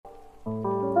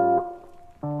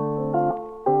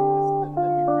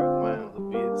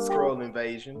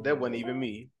conversation. That wasn't even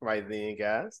me right then,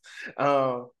 guys.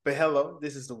 But hello,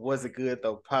 this is the Was It Good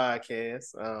Though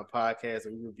podcast. Podcast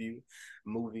where we review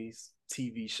movies,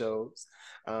 TV shows.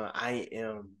 I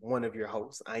am one of your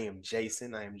hosts. I am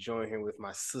Jason. I am joined here with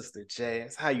my sister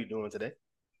Jazz. How you doing today?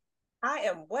 I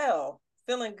am well,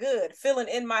 feeling good, feeling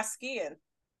in my skin.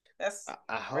 That's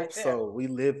I hope right there. so. We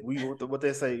live. We what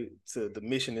they say to the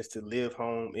mission is to live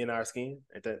home in our skin.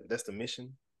 That's the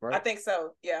mission, I right? think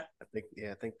so. Yeah. I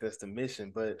think that's the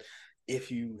mission. But if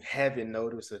you haven't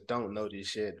noticed or don't know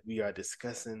this yet, we are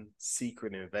discussing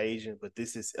Secret Invasion. But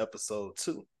this is episode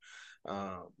 2.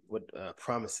 What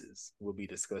promises we'll be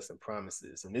discussing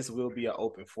promises, and this will be an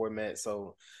open format.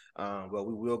 So, well,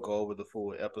 we will go over the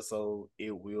full episode.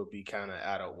 It will be kind of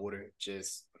out of order,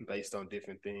 just based on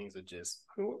different things or just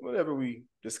whatever we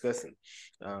discussing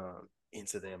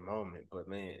into that moment. But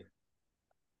man,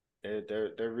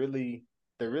 they're really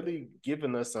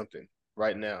giving us something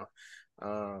right now.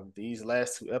 These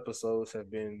last 2 episodes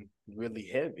have been really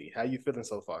heavy. How you feeling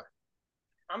so far?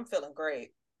 I'm feeling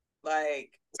great.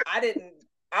 Like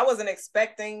I wasn't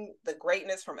expecting the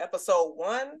greatness from episode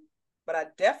 1, but I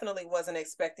definitely wasn't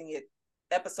expecting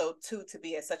episode 2 to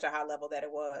be at such a high level that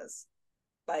it was.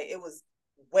 Like it was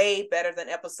way better than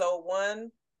episode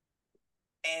 1,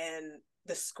 and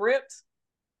the script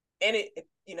and if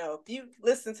you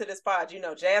listen to this pod,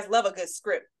 Jazz love a good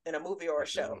script in a movie or I a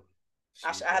show. do. She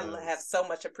I have does. so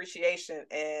much appreciation.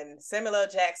 And Samuel L.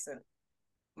 Jackson,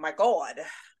 my God,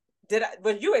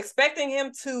 were you expecting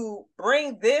him to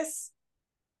bring this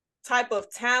type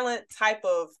of talent, type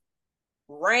of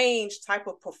range, type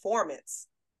of performance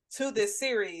to this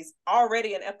series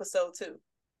already in episode 2?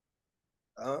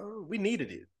 We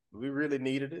needed it. We really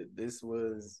needed it. This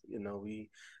was, we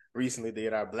recently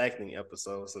did our Blackening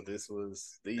episode, so these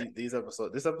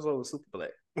episodes. This episode was super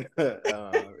black.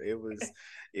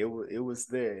 It was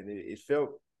there, and it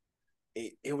felt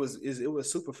it was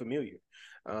super familiar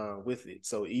with it.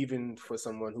 So even for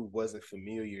someone who wasn't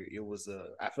familiar,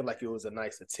 I feel like it was a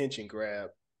nice attention grab,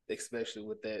 especially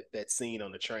with that scene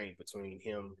on the train between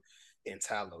him and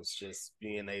Talos, just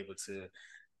being able to,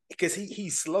 because he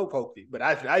slow poked it, but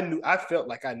I felt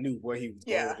like I knew where he was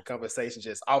going Yeah. with the conversation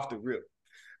just off the rip,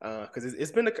 because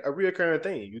it's been a reoccurring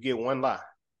thing. You get one lie.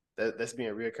 That's been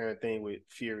a reoccurring thing with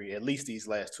Fury. At least these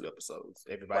last 2 episodes,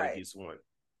 everybody Right. gets one.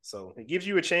 So it gives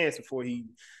you a chance before he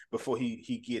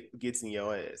gets in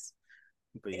your ass.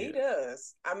 But He yeah,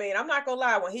 does. I mean, I'm not gonna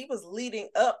lie, when he was leading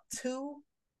up to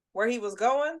where he was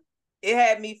going, it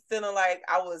had me feeling like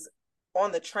I was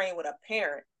on the train with a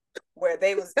parent where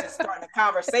they was just starting a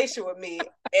conversation with me,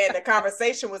 and the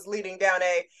conversation was leading down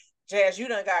Jazz, you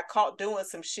done got caught doing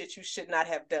some shit you should not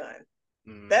have done.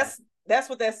 mm-hmm. That's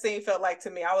what that scene felt like to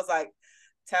me. I was like,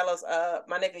 Talos,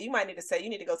 my nigga, you might need to say you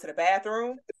need to go to the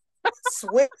bathroom,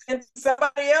 switch into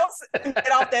somebody else, and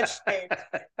get off that train.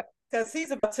 Because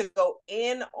he's about to go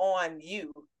in on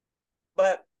you.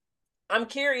 But I'm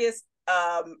curious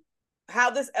how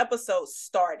this episode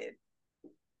started,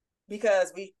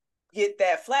 because we get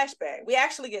that flashback. We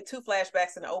actually get 2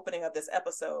 flashbacks in the opening of this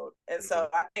episode. And so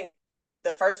I think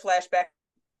the first flashback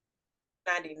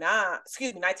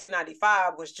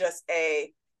 1995 was just all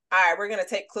right, we're going to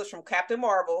take clips from Captain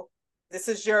Marvel. This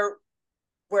is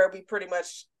where we pretty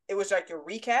much, it was like your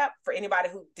recap for anybody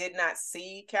who did not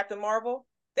see Captain Marvel.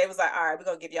 They was like, all right, we're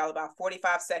going to give y'all about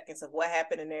 45 seconds of what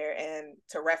happened in there and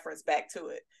to reference back to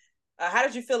it. How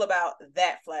did you feel about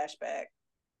that flashback?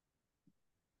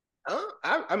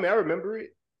 I mean, I remember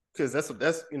it because that's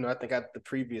I think the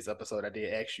previous episode I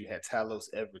did actually had Talos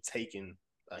ever taken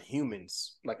a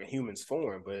human's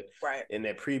form, but Right. in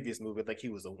that previous movie, I think he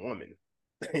was a woman.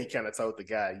 He kind of told the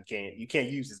guy, you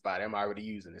can't use this body. I'm already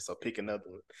using it, so pick another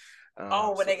one.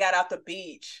 When So they got off the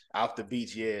beach. off the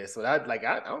beach, yeah. So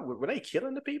were they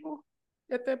killing the people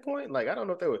at that point? Like, I don't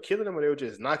know if they were killing them or they were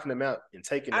just knocking them out and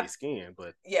taking their skin.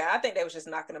 But yeah, I think they was just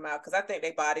knocking them out, because I think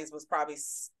their bodies was probably,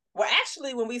 well,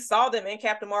 actually, when we saw them in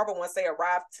Captain Marvel, once they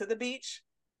arrived to the beach,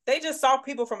 they just saw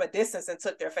people from a distance and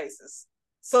took their faces.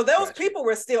 So those gotcha, people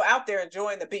were still out there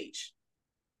enjoying the beach.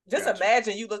 Just gotcha.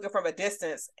 imagine you looking from a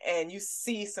distance and you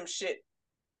see some shit.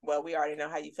 Well, we already know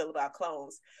how you feel about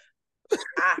clones.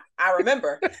 I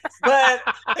remember, but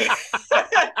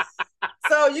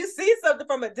so you see something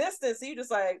from a distance, and you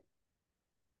just like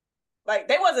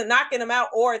they wasn't knocking them out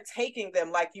or taking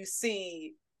them like you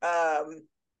see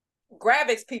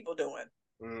Gravik's people doing.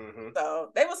 Mm-hmm.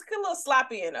 So they was a little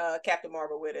sloppy in Captain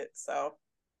Marvel with it. So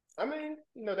I mean,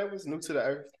 that was new to the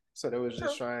earth, so they was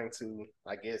just true. trying to,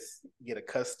 I guess, get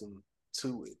accustomed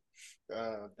to it.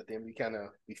 But then we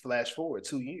flash forward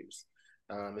 2 years.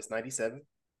 It's 97.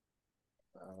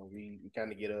 We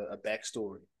kind of get a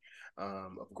backstory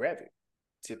of Gravik.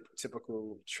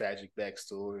 Typical tragic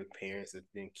backstory. Parents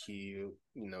have been killed.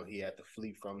 He had to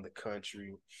flee from the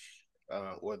country,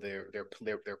 or their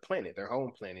planet, their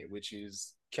home planet, which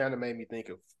is kind of made me think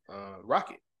of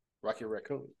Rocket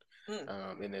Raccoon.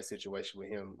 In that situation with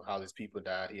him, all his people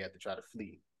died. He had to try to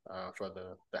flee for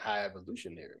the High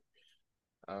Evolutionary.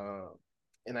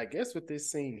 And I guess with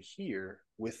this scene here,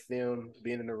 with them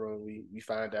being in the room, we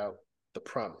find out the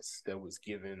promise that was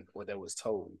given or that was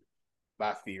told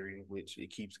by Fury, which it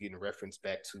keeps getting referenced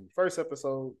back to first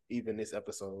episode. Even this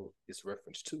episode is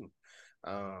referenced to.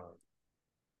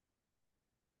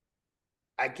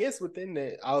 I guess within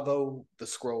that, although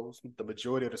the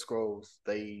majority of the scrolls,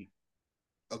 they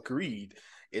agreed,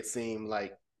 it seemed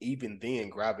like even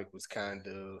then Gravik was kind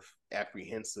of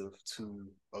apprehensive to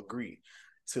agree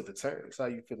to the terms. How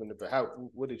you feeling about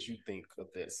what did you think of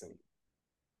that scene?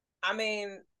 I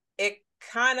mean, it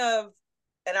kind of,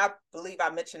 and I believe I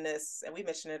mentioned this, and we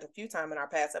mentioned it a few times in our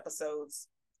past episodes,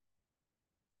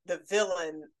 the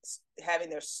villain having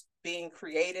their being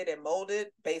created and molded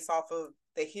based off of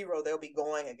the hero they'll be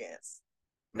going against.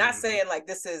 Not saying like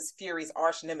this is Fury's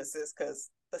arch nemesis, because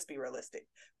let's be realistic,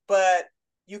 but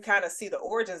you kind of see the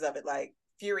origins of it. Like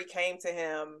Fury came to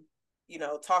him,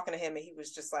 talking to him, and he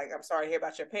was just like, I'm sorry to hear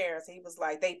about your parents. And he was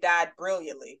like, they died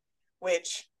brilliantly,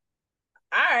 which,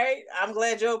 all right, I'm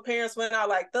glad your parents went out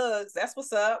like thugs. That's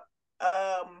what's up.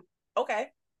 Okay.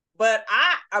 But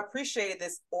I appreciated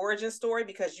this origin story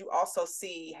because you also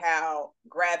see how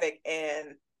Gravik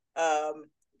and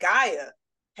Gaia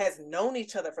has known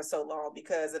each other for so long,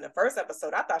 because in the first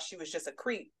episode, I thought she was just a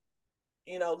creep,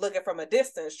 looking from a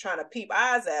distance, trying to peep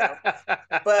eyes at him.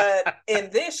 But in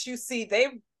this, you see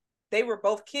they were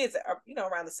both kids,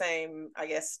 around the same, I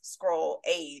guess, scroll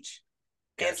age.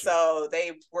 Gotcha. And so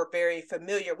they were very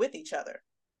familiar with each other.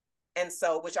 And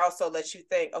so, which also lets you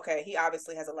think, okay, he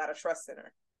obviously has a lot of trust in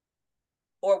her.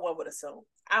 Or one would assume.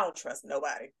 I don't trust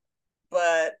nobody.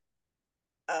 But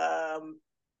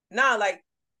like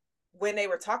when they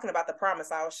were talking about the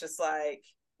promise, I was just like,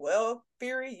 well,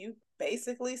 Fury, you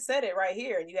basically said it right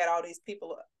here. And you had all these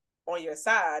people on your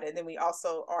side. And then we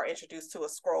also are introduced to a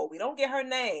scroll. We don't get her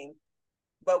name,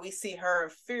 but we see her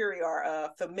and Fury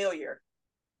are familiar.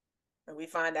 And we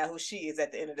find out who she is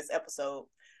at the end of this episode.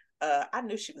 I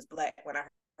knew she was Black when I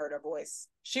heard her voice.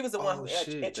 She was the one who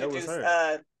introduced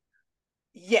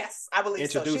yes, I believe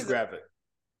introduced so.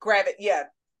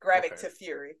 Gravik to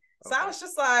Fury. So I was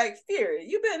just like, Fury,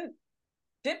 you've been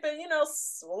dipping,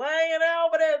 slaying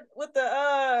over there with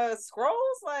the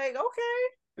scrolls? Like, okay.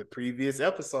 The previous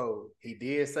episode, he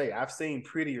did say, I've seen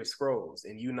prettier scrolls,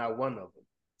 and you not one of them.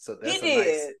 So that's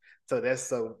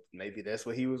maybe that's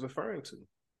what he was referring to.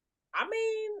 I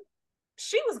mean,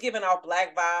 she was giving off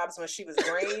Black vibes when she was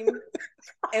green.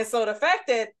 And so the fact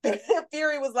that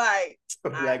Fury was like,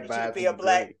 Black vibes, you be a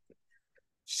Black. Green.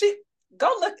 She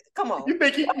go look. Come on. You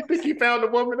think he found a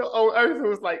woman on Earth who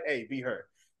was like, hey, be her.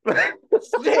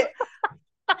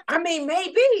 I mean,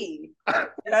 maybe.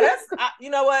 That's you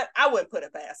know what? I wouldn't put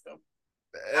it past him.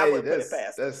 I wouldn't put it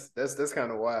past him. That's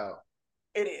kind of wild.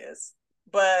 It is.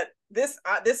 But this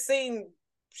scene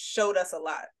showed us a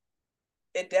lot.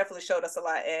 It definitely showed us a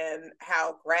lot, and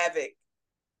how Gravik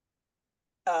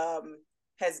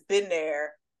has been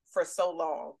there for so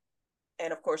long.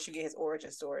 And of course, you get his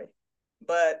origin story.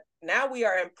 But now we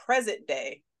are in present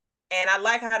day, and I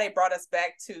like how they brought us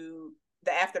back to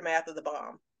the aftermath of the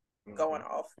bomb going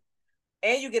off.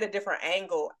 And you get a different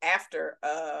angle after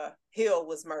Hill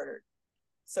was murdered.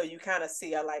 So you kind of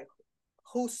see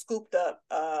who scooped up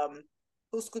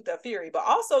Fury. But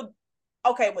also,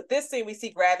 okay, with this scene we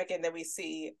see Gravik, and then we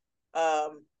see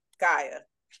Gaia.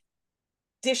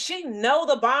 Did she know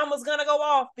the bomb was gonna go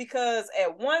off? Because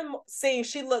at one scene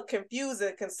she looked confused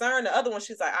and concerned. The other one,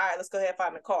 she's like, all right, let's go ahead and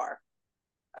find the car.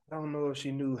 I don't know if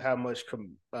she knew how much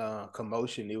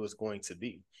commotion it was going to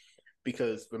be.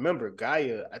 Because remember,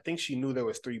 Gaia, I think she knew there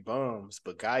was 3 bombs,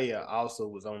 but Gaia also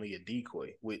was only a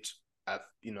decoy, which I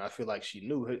feel like she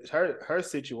knew her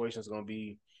situation is going to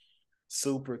be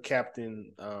super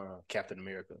Captain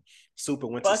America, super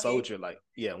Winter Bucky. Soldier,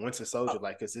 Winter Soldier,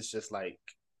 because it's just like,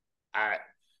 I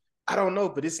don't know,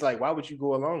 but it's like, why would you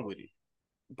go along with it?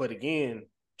 But again,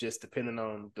 just depending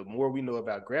on the more we know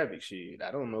about Gravik,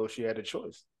 I don't know if she had a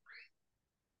choice.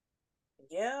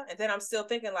 Yeah, and then I'm still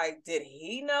thinking, like, did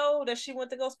he know that she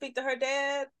went to go speak to her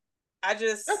dad? I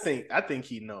think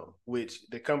he know. Which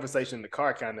the conversation in the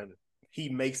car he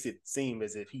makes it seem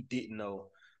as if he didn't know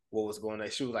what was going on.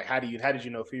 She was like, "How did you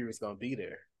know Fury was gonna be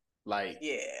there?" Like,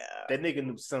 yeah, that nigga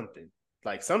knew something.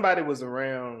 Like somebody was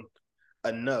around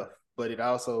enough, but it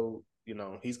also,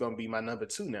 he's gonna be my number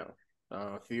 2 now.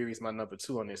 Fury's my number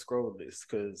 2 on this scroll list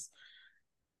because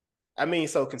I mean,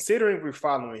 so considering we're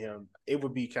following him, it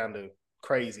would be kind of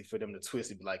crazy for them to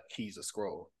twist it like he's a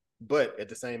scroll. But at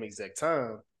the same exact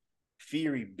time,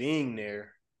 Fury being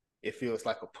there, it feels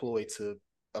like a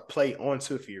play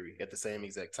onto Fury at the same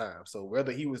exact time. So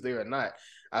whether he was there or not,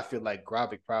 I feel like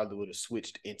Gravik probably would have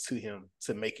switched into him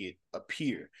to make it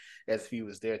appear as if he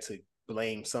was there to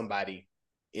blame somebody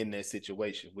in that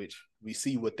situation, which we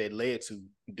see what that led to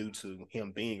due to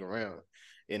him being around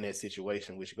in that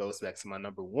situation, which goes back to my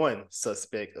number 1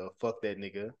 suspect of fuck that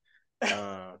nigga,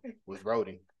 was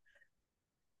Rhodey.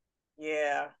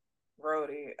 Yeah,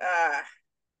 Rhodey.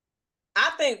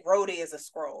 I think Rhodey is a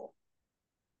scroll.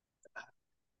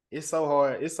 It's so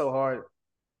hard. It's so hard.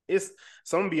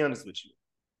 So I'm gonna be honest with you.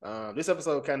 This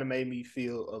episode kind of made me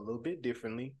feel a little bit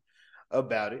differently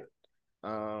about it.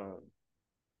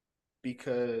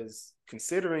 Because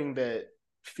considering that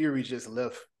Fury just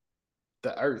left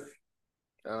the Earth,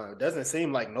 doesn't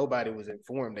seem like nobody was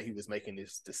informed that he was making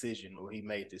this decision or he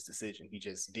made this decision. He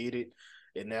just did it,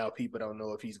 and now people don't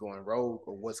know if he's going rogue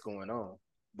or what's going on.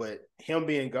 But him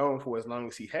being gone for as long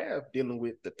as he have, dealing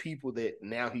with the people that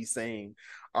now he's saying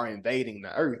are invading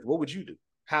the Earth, what would you do?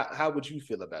 How would you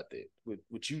feel about that?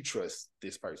 Would you trust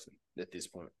this person at this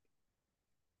point?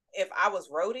 If I was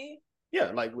Rhodey?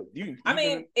 Yeah, like you. I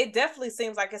mean, it definitely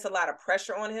seems like it's a lot of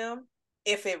pressure on him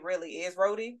if it really is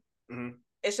Rhodey. Mm-hmm.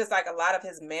 It's just like a lot of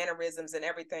his mannerisms and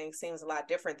everything seems a lot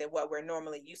different than what we're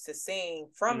normally used to seeing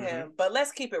from him. But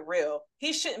let's keep it real.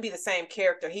 He shouldn't be the same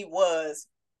character he was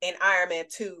in Iron Man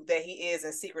 2 that he is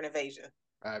in Secret Invasion.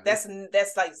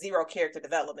 That's like zero character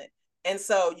development. And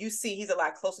so you see he's a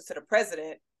lot closer to the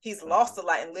president. He's lost a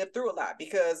lot and lived through a lot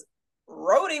because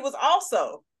Rhodey was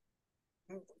also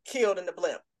killed in the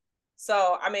blimp.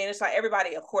 So, I mean, it's like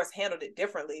everybody, of course, handled it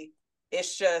differently.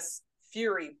 It's just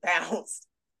Fury bounced,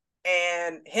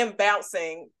 and him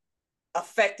bouncing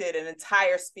affected an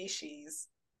entire species,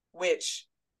 which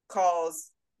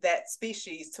caused that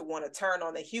species to want to turn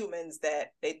on the humans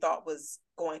that they thought was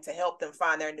going to help them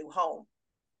find their new home.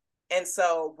 And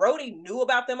so Rhodey knew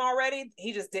about them already.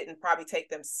 He just didn't probably take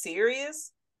them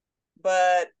serious.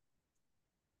 But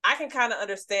I can kind of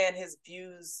understand his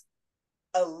views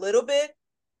a little bit.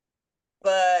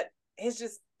 But it's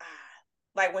just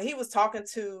like when he was talking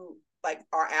to like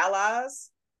our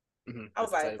allies, I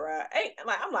was like, bruh,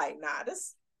 I'm like, nah,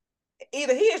 this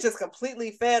either he is just completely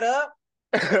fed up.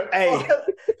 Hey,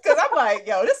 because I'm like,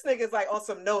 yo, this nigga's like on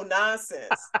some no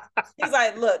nonsense. He's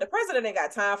like, look, the president ain't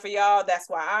got time for y'all. That's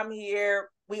why I'm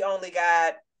here. We only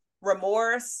got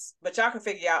remorse, but y'all can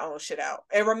figure y'all own shit out.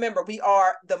 And remember, we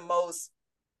are the most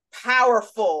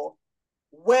powerful,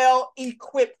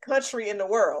 well-equipped country in the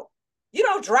world. You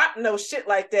don't drop no shit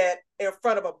like that in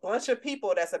front of a bunch of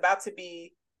people that's about to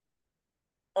be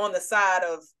on the side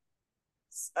of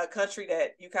a country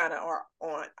that you kind of are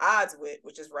on odds with,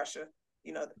 which is Russia.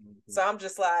 You know, so I'm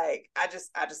just like, I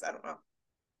don't know.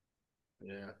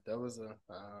 Yeah, that was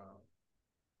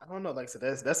I don't know. Like I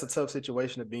said, that's a tough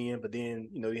situation to be in. But then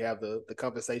you have the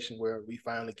conversation where we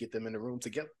finally get them in the room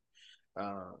together,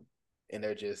 and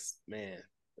they're just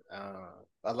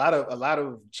a lot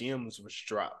of gems was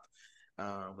dropped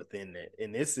within that.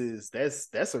 And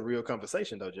that's a real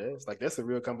conversation though, Jazz. Like that's a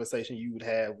real conversation you would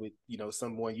have with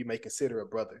someone you may consider a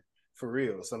brother. For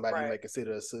real, somebody you may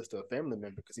consider a sister, a family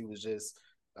member, because he was just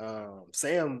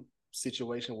Sam's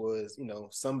situation was,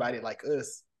 somebody like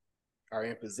us are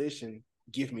in position,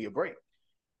 give me a break.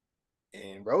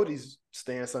 And Rhodey's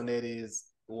stance on that is,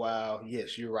 wow,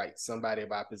 yes, you're right. Somebody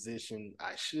of our position,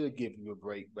 I should give you a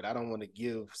break, but I don't want to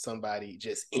give somebody,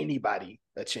 just anybody,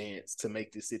 a chance to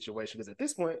make this situation. Because at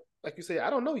this point, like you said, I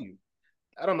don't know you.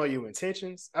 I don't know your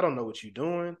intentions. I don't know what you're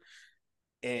doing.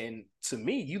 And to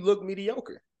me, you look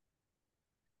mediocre.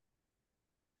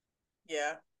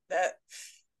 Yeah, that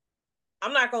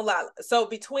I'm not gonna lie. So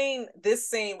between this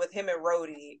scene with him and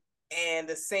Rhodey and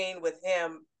the scene with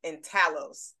him in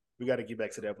Talos, we got to get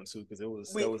back to that one too because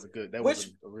was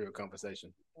a real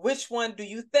conversation. Which one do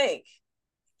you think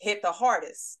hit the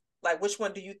hardest? Like, which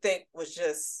one do you think was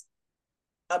just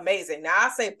amazing? Now I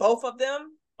say both of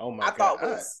them. Oh my God, thought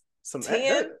was some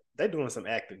 10. They're doing some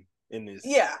acting in this.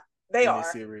 Yeah, they are.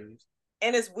 This series.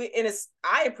 And it's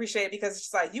I appreciate it because it's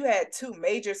just like you had two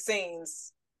major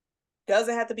scenes.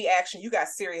 Doesn't have to be action. You got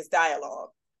serious dialogue.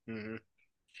 Mm-hmm.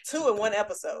 2 in one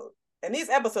episode. And these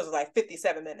episodes are like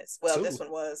 57 minutes. Well, 2. This one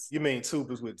was. You mean 2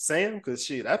 was with Sam? Because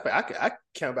shit, I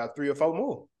count about 3 or 4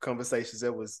 more conversations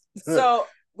that was. So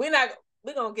we're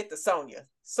gonna get to Sonya.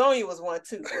 Sonya was one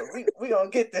too. We gonna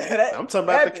get to that. I'm talking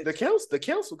about the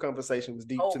council conversation was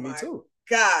deep to me too.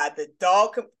 God, the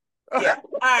dog. Yeah.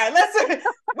 All right,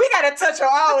 we gotta touch on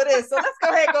all of this. So let's go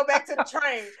ahead and go back to the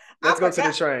train. Let's go to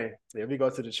the train. Yeah, we go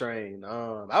to the train.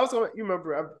 I was going. You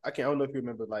remember? I don't know if you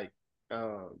remember. Like,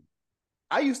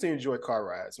 I used to enjoy car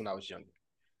rides when I was younger,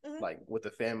 like with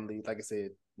the family. Like I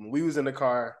said, when we was in the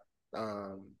car,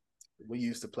 we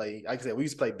used to play. Like I said, we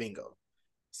used to play bingo.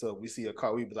 So we see a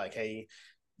car, we'd be like, "Hey,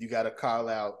 you got to call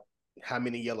out how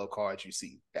many yellow cards you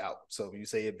see out." So you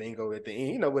say a bingo at the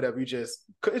end, whatever. It's just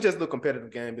a little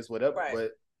competitive game, is whatever. Right.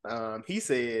 But he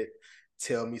said,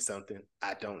 "Tell me something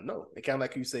I don't know." And kind of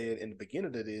like you said in the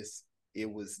beginning of this, it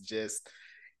was just,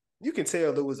 you can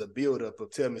tell there was a buildup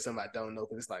of "tell me something I don't know,"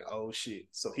 because it's like, oh shit.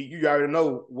 So you already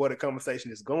know where the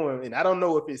conversation is going, and I don't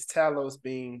know if it's Talos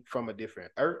being from a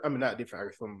different Earth. I mean, not different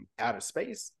Earth, from outer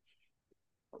space,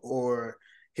 or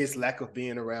his lack of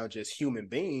being around just human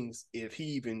beings, if he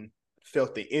even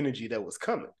felt the energy that was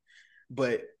coming.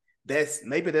 But is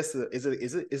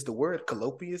the word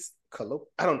colloquius?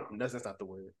 I don't. That's not the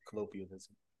word.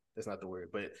 Colloquialism. That's not the word.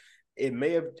 But it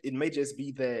may just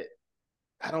be that,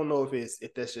 I don't know if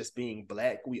that's just being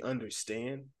Black. We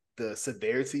understand the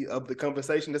severity of the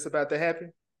conversation that's about to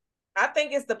happen. I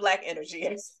think it's the Black energy.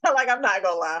 Like, I'm not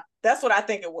gonna lie. That's what I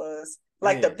think it was.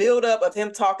 Like, the buildup of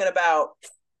him talking about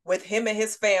with him and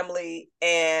his family,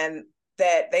 and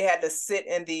that they had to sit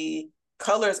in the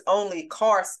colors only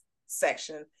car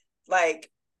section. Like,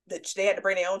 they had to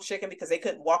bring their own chicken because they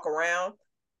couldn't walk around.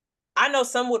 I know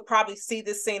some would probably see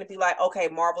this scene and be like, okay,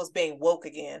 Marvel's being woke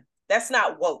again. That's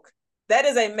not woke. That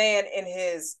is a man in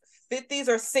his 50s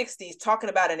or 60s talking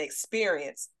about an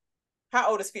experience. How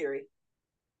old is Fury?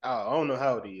 I don't know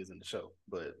how old he is in the show,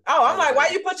 but I'm like, why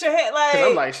you put your head like? Because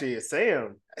I'm like, shit,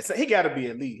 Sam. He got to be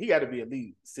at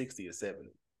least 60 or 70.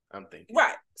 I'm thinking.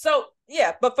 Right. So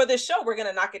yeah, but for this show, we're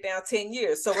gonna knock it down 10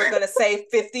 years. So we're gonna say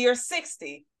 50 or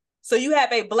 60. So you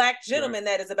have a Black gentleman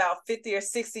that is about 50 or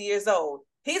 60 years old.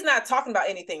 He's not talking about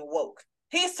anything woke.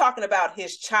 He's talking about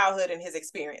his childhood and his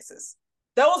experiences.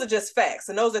 Those are just facts,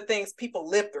 and those are things people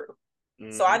live through.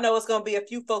 Mm-hmm. So I know it's gonna be a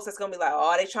few folks that's gonna be like,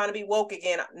 oh, they trying to be woke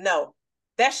again. No.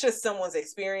 That's just someone's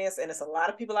experience, and it's a lot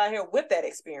of people out here with that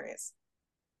experience.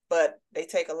 But they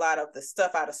take a lot of the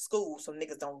stuff out of school, so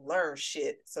niggas don't learn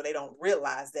shit, so they don't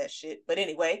realize that shit. But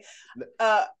anyway,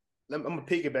 I'm gonna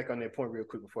piggyback on that point real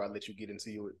quick before I let you get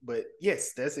into it. But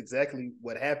yes, that's exactly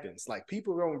what happens. Like,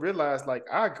 people don't realize, like,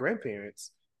 our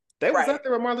grandparents, they was out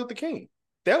there with Martin Luther King.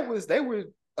 They were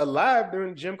alive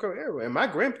during the Jim Crow era, and my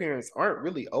grandparents aren't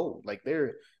really old. Like,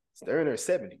 they're in their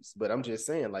 70s. But I'm just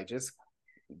saying, like, just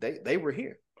they were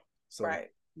here. So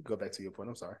go back to your point.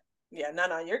 I'm sorry. Yeah,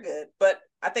 no, you're good. But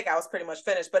I think I was pretty much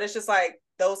finished. But it's just like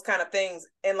those kind of things.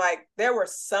 And like, there were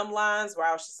some lines where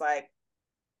I was just like,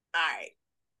 all right.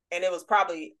 And it was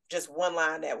probably just one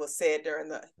line that was said during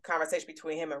the conversation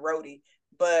between him and Rhodey.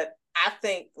 But I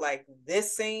think like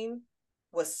this scene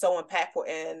was so impactful.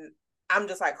 And I'm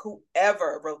just like,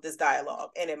 whoever wrote this dialogue,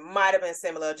 and it might have been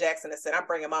Samuel L. Jackson that said, I'm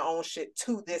bringing my own shit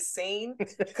to this scene,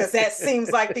 because that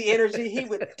seems like the energy he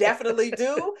would definitely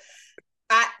do.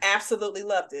 I absolutely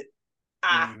loved it.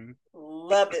 I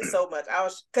loved it so much.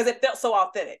 Because it felt so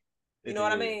authentic. You know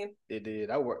what I mean? It did.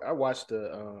 I watched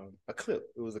a clip.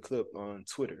 It was a clip on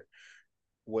Twitter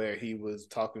where he was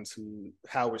talking to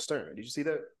Howard Stern. Did you see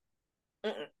that?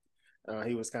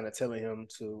 He was kind of telling him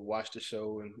to watch the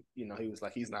show, and he was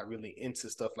like, he's not really into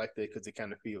stuff like that because it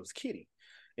kind of feels kiddie.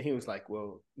 And he was like,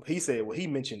 he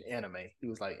mentioned anime. He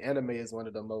was like, anime is one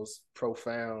of the most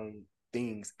profound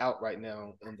things out right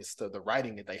now, and the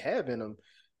writing that they have in them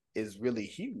is really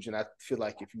huge. And I feel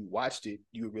like if you watched it,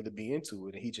 you would really be into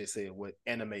it. And he just said what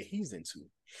anime he's into.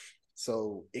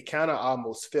 So it kind of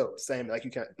almost felt the same, like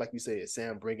you said,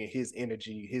 Sam bringing his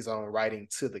energy, his own writing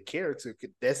to the character.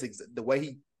 That's the way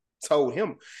he told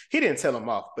him. He didn't tell him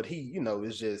off, but he,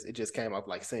 it just came off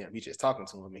like Sam. He just talking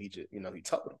to him, and he just, he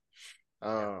told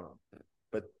him.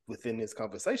 But within this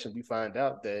conversation, we find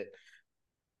out that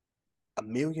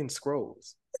 1 million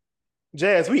scrolls.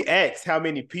 Jazz, we asked how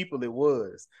many people it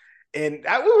was, and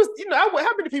how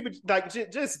many people, like,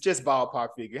 just ballpark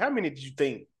figure, how many did you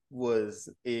think was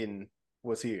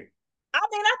here? I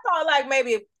mean, I thought like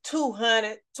maybe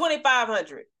 200,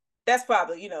 2,500. That's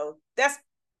probably, that's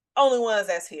only ones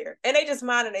that's here, and they just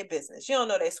minding their business. You don't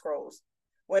know they scrolls.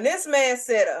 When this man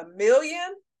said 1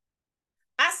 million,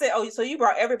 I said, oh, so you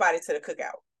brought everybody to the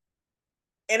cookout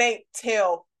and ain't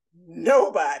tell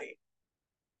nobody.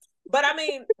 But I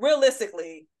mean,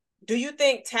 realistically, do you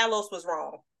think Talos was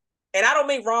wrong? And I don't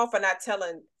mean wrong for not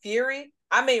telling Fury.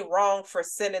 I mean wrong for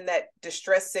sending that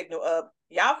distress signal of,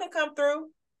 y'all can come through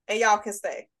and y'all can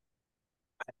stay.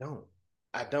 I don't.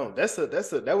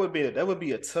 That would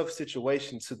be a tough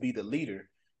situation to be the leader.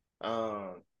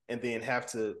 And and then have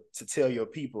to tell your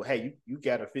people, hey, you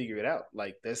got to figure it out.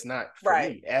 Like, that's not for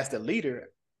Right. me. As the leader,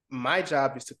 my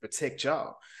job is to protect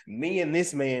y'all. Me and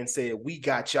this man said, we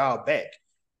got y'all back.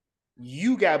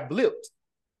 You got blipped.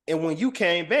 And when you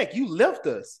came back, you left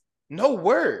us. No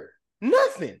word.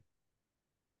 Nothing.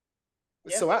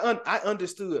 Yeah. So I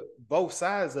understood both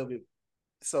sides of it.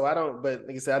 So I don't, but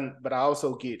like I said, but I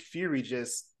also get Fury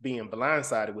just being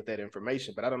blindsided with that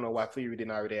information. But I don't know why Fury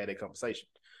didn't already have that conversation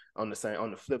on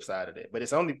the flip side of that. But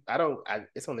it's only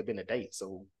it's only been a day,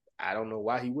 so I don't know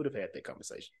why he would have had that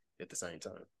conversation at the same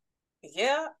time.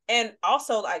 Yeah, and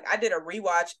also like I did a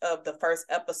rewatch of the first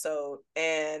episode,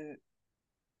 and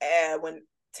when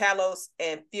Talos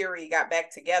and Fury got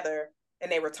back together,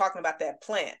 and they were talking about that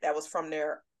plant that was from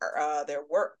their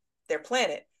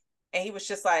planet, and he was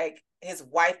just like, his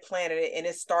wife planted it, and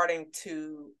it's starting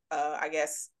to I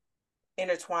guess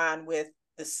intertwine with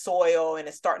the soil, and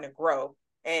it's starting to grow.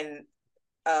 And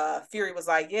Fury was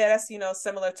like, yeah, that's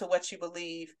similar to what you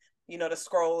believe, the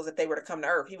Skrulls, if they were to come to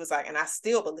Earth. He was like, and I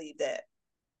still believe that.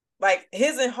 Like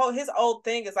his old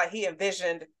thing is like he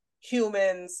envisioned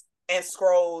humans and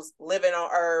Skrulls living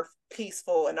on Earth,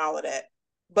 peaceful and all of that.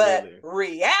 But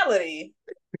reality,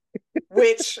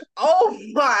 which, oh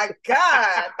my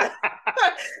God.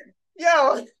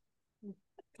 Yo.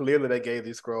 Clearly they gave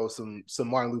these Skrulls some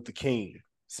Martin Luther King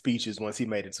speeches once he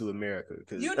made it to America.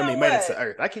 Because made it to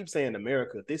Earth. I keep saying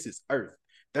America, this is Earth.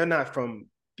 They're not from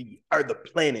the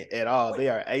planet at all. They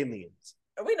are aliens.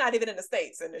 We're not even in the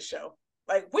States in this show.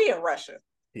 Like, we in Russia.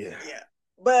 Yeah.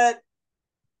 But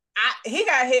he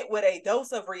got hit with a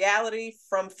dose of reality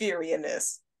from Fury in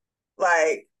this.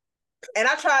 Like, and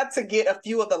I tried to get a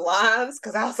few of the lines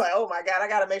because I was like, oh my God, I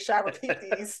got to make sure I repeat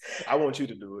these. I want you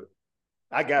to do it.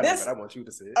 I got it, but I want you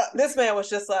to say it. This man was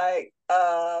just like,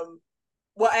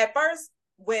 well, at first,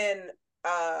 when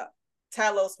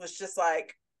Talos was just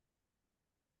like,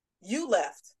 you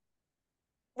left.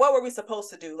 What were we supposed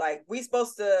to do? Like, we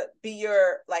supposed to be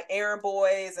your, like, errand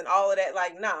boys and all of that?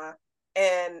 Like, nah.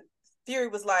 And Fury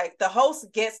was like, the host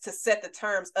gets to set the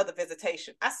terms of the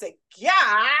visitation. I said,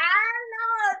 yeah,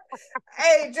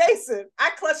 hey, Jason,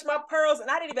 I clutched my pearls and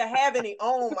I didn't even have any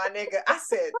on, my nigga. I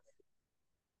said,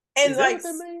 and is that what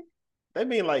they mean? They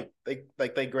mean like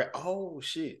they grab. Oh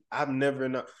shit! I've never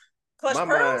known. Clutch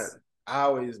pearls?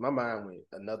 My mind went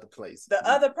another place. The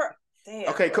other pearl. Damn.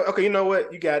 Okay. You know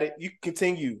what? You got it. You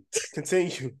continue.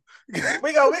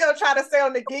 we gonna try to stay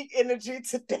on the geek energy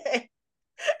today.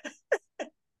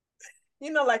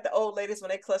 Like the old ladies when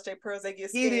they clutch their pearls, they get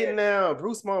scared. He didn't now.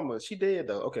 Bruce mama, she dead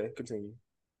though. Okay, continue.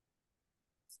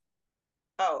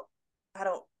 Oh, I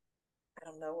don't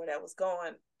know where that was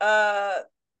going.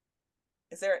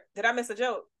 Did I miss a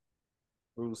joke?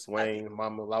 Bruce Wayne,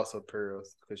 mama lost her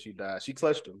pearls because she died. She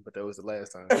clutched them, but that was the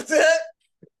last time.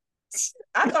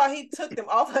 I thought he took them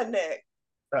off her neck.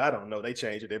 I don't know. They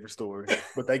change it every story,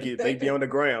 but they be on the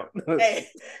ground. they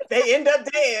end up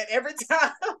dead every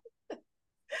time.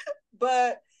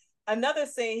 But another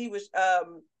scene, he was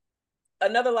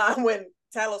another line when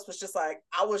Talos was just like,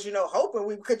 I was, hoping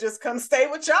we could just come stay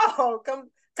with y'all, come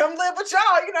live with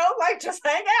y'all, like just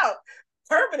hang out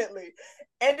permanently.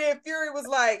 And then Fury was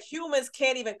like, humans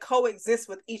can't even coexist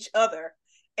with each other.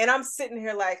 And I'm sitting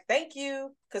here like, thank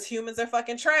you, because humans are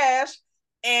fucking trash.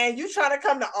 And you trying to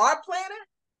come to our planet?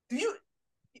 I'm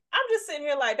just sitting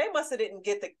here like, they must have didn't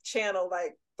get the channel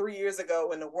like 3 years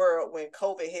ago in the world when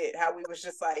COVID hit, how we was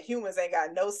just like, humans ain't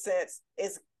got no sense.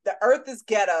 The Earth is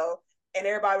ghetto. And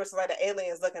everybody was like, the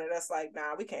aliens looking at us like,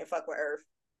 nah, we can't fuck with Earth.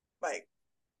 Like,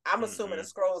 I'm assuming the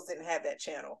Skrulls didn't have that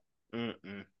channel.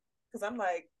 Because I'm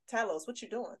like, Talos, what you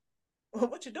doing?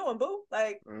 What you doing, boo?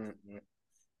 Like,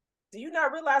 do you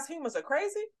not realize humans are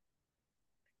crazy?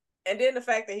 And then the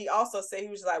fact that he also said, he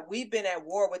was like, we've been at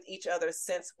war with each other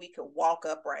since we could walk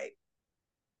upright.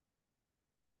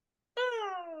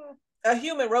 A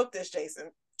human wrote this,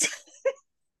 Jason.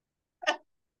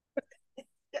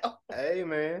 Hey,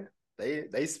 man.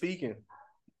 They speaking.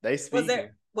 They speaking.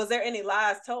 Was there any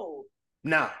lies told?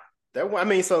 Nah.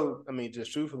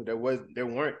 Just truthfully, there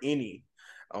weren't any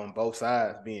on both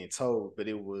sides being told, but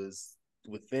it was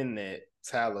within that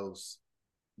Talos.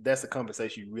 That's a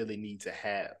conversation you really need to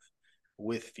have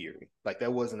with Fury. Like,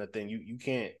 that wasn't a thing. You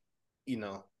can't,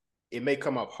 it may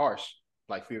come off harsh,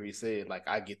 like Fury said, like,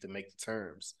 I get to make the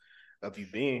terms of you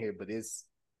being here, but it's,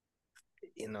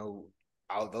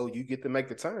 although you get to make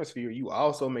the terms, Fury, you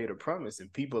also made a promise,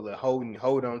 and people are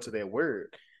hold on to their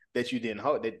word that you didn't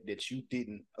hold, that you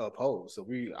didn't uphold. So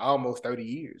we almost 30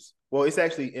 years. Well, it's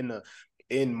actually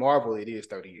in Marvel, it is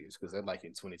 30 years because they're like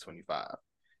in 2025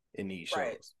 in these shows.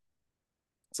 Right.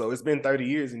 So it's been 30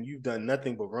 years and you've done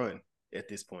nothing but run at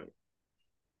this point.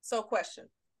 So, question: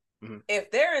 Mm-hmm. if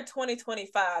they're in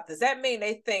 2025, does that mean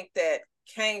they think that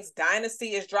Kang's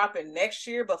Dynasty is dropping next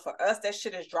year, but for us, that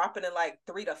shit is dropping in like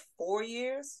 3 to 4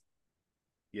 years?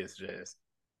 Yes, Jazz.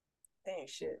 Dang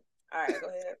shit. All right, go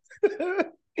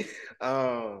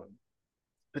ahead.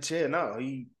 But yeah, no,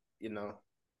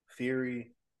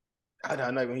 Fury. I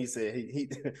don't know when he said he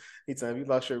told me you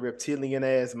lost your reptilian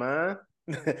ass mind.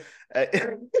 That's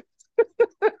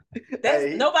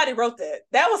Hey, nobody wrote that.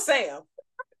 That was Sam.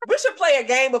 We should play a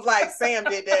game of like Sam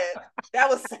did that. That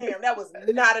was Sam. That was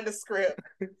not in the script.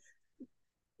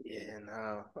 yeah,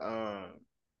 no.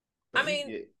 I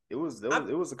mean, it was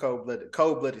a cold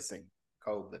blooded scene.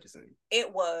 Cold blooded scene.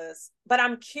 it was, but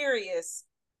I'm curious.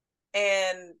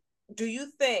 And do you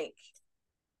think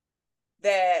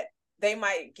that they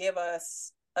might give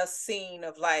us a scene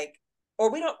of like,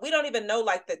 or we don't even know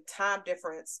like the time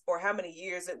difference or how many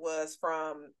years it was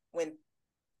from when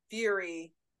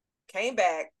Fury came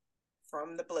back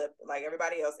from the blip like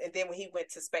everybody else, and then when he went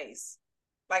to space,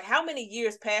 like how many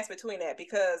years passed between that?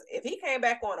 Because if he came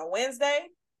back on a Wednesday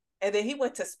and then he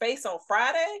went to space on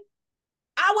Friday,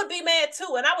 I would be mad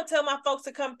too, and I would tell my folks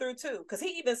to come through too, because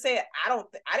he even said, I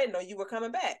didn't know you were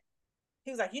coming back.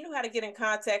 He was like, you knew how to get in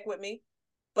contact with me.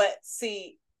 But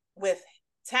see, with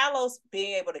Talos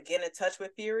being able to get in touch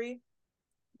with Fury,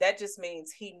 that just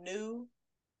means he knew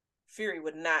Fury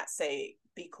would not say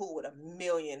be cool with a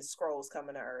million scrolls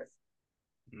coming to Earth.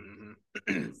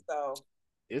 Mm-hmm. So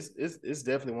it's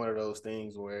definitely one of those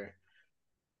things where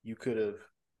you could have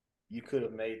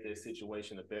made this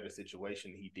situation a better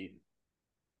situation. He didn't.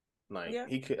 Like yeah,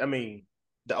 he could. I mean,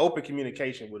 the open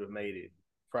communication would have made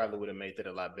that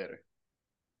a lot better.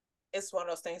 it's one of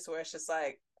those things where it's just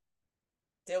like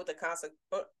deal with the consequence.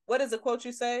 What is the quote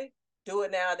you say? Do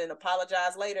it now, then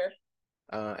apologize later.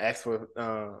 Ask for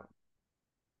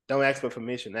don't ask for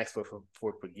permission. Ask for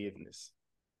forgiveness.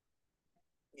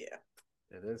 Yeah,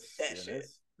 Yeah, that shit.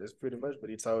 that's pretty much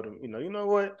what he told him. You know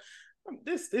what?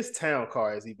 This town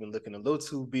car is even looking a little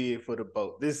too big for the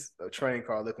boat. This train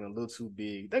car looking a little too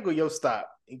big. There go your stop.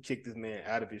 He kicked this man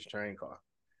out of his train car.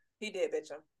 He did, bitch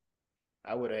him.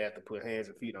 I would have had to put hands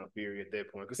and feet on Fury at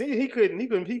that point because he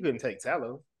couldn't take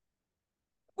Talos.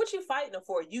 What you fighting him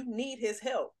for? You need his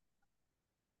help.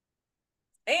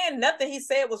 And nothing he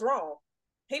said was wrong.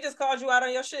 He just called you out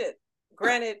on your shit.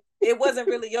 Granted, it wasn't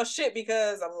really your shit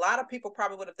because a lot of people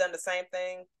probably would have done the same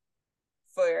thing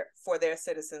for their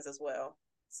citizens as well.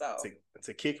 So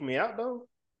to kick me out though.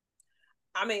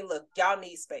 I mean, look, y'all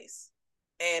need space,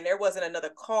 and there wasn't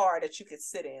another car that you could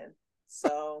sit in.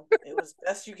 So it was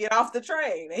best you get off the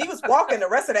train. And he was walking the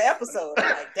rest of the episode. I'm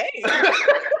like, damn, you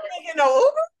ain't get no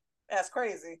Uber? That's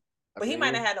crazy. But he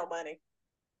might not have no money.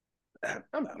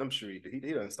 I'm sure he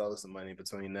done stole some money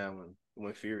between now and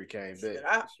when Fury came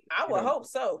back. I would hope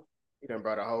so. He done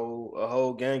brought a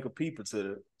whole gang of people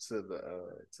to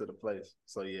the place.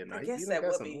 So yeah, I guess that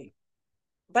would be. money.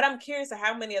 But I'm curious of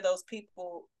how many of those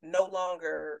people no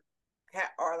longer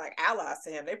are like allies to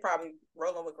him. They probably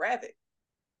rolling with Gravik.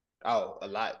 Oh, a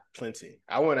lot, plenty.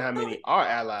 I wonder how many are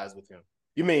allies with him.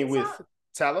 You mean with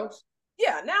Talos?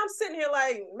 Yeah. Now I'm sitting here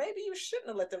like maybe you shouldn't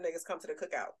have let them niggas come to the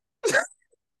cookout.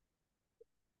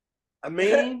 I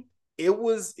mean, it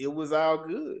was all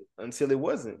good until it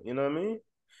wasn't. You know what I mean?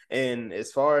 And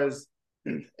as far as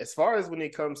when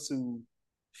it comes to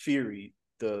Fury,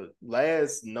 the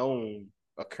last known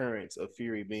occurrence of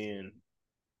Fury being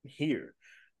here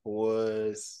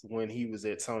was when he was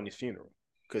at Tony's funeral,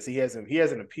 because he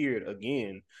hasn't appeared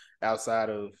again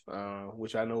outside of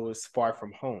which I know is Far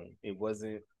From Home. It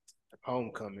wasn't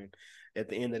Homecoming. At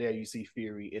the end of that, you see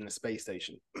Fury in the space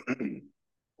station.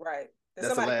 Right. Did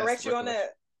That's somebody correct you on that?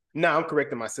 No, I'm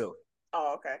correcting myself.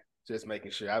 Oh, okay. Just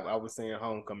making sure. I was saying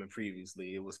Homecoming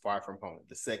previously. It was Far From Home,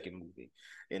 the second movie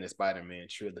in the Spider-Man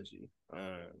trilogy.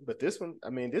 But this one, I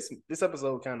mean, this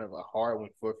episode kind of a hard one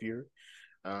for Fury.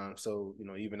 So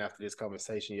even after this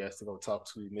conversation, you have to go talk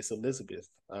to Miss Elizabeth.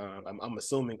 I'm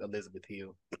assuming Elizabeth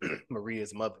Hill,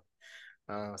 Maria's mother.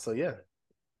 So yeah,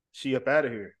 she up out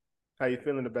of here. How you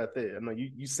feeling about that? I know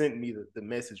you sent me the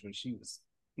message when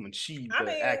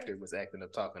the actor was acting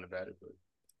up talking about it, but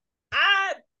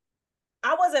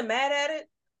I wasn't mad at it.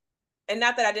 And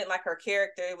not that I didn't like her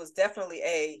character. It was definitely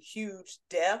a huge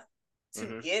death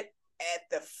to get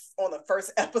on the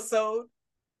first episode.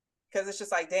 Because it's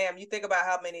just like, damn, you think about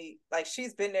how many, like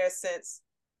she's been there since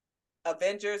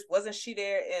Avengers. Wasn't she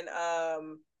there in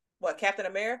Captain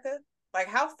America? Like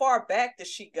how far back does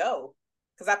she go?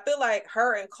 Because I feel like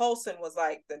her and Coulson was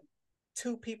like the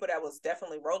two people that was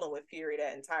definitely rolling with Fury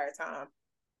that entire time.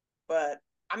 But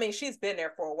I mean, she's been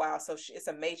there for a while, so it's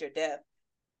a major death.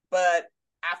 But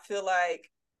I feel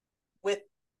like with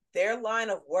their line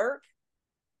of work,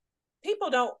 people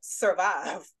don't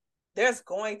survive. There's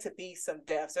going to be some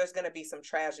deaths. There's going to be some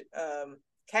tragic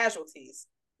casualties.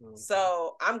 Mm-hmm.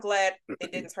 So I'm glad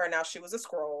it didn't turn out she was a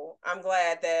Skrull. I'm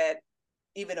glad that,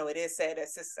 even though it is sad that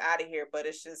Sis is out of here, but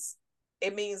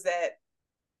it means that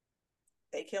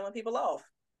they killing people off.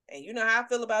 And you know how I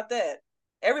feel about that.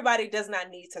 Everybody does not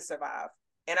need to survive.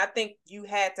 And I think you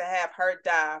had to have her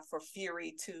die for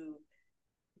Fury to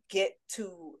get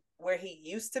to where he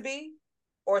used to be,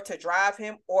 or to drive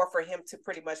him, or for him to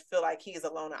pretty much feel like he's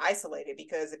alone and isolated.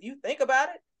 Because if you think about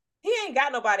it, he ain't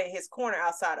got nobody in his corner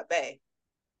outside of Bay.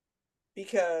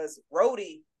 Because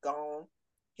Rhodey gone.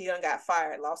 He done got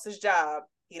fired, lost his job.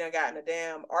 He done got in a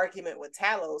damn argument with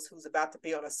Talos, who's about to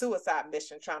be on a suicide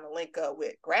mission trying to link up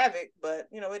with Gravik. But,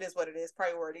 it is what it is,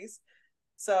 priorities.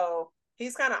 So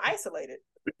he's kind of isolated.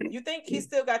 You think he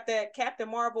still got that Captain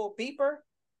Marvel beeper?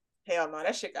 Hell no,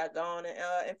 that shit got gone in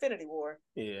Infinity War.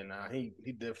 Yeah, nah, he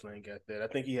definitely ain't got that. I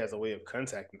think he has a way of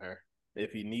contacting her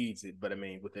if he needs it. But I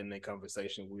mean, within that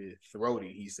conversation with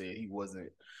Rhodey, he said he wasn't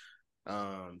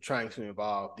trying to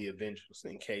involve the Avengers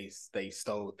in case they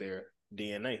stole their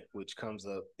DNA, which comes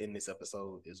up in this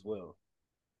episode as well.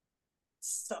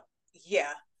 So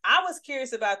yeah, I was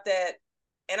curious about that,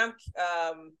 and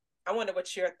I wonder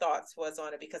what your thoughts was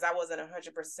on it, because I wasn't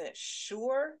 100%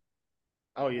 sure.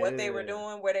 Oh yeah, what they were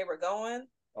doing, where they were going.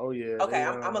 Oh yeah. Okay,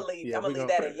 I'm gonna leave. I'm gonna leave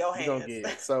that in your hands. Gonna get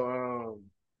it. So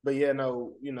but yeah,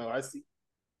 no, I see.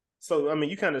 So I mean,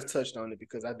 you kind of touched on it,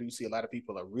 because I do see a lot of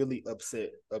people are really upset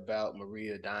about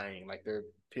Maria dying. Like, they're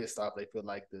pissed off. They feel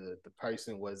like the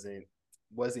person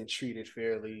wasn't treated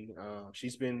fairly.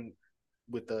 She's been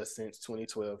with us since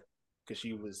 2012, because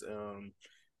she was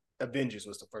Avengers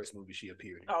was the first movie she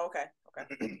appeared in. Oh,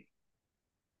 okay.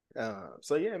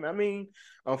 So yeah, I mean,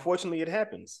 unfortunately, it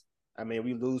happens. I mean,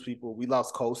 we lose people. We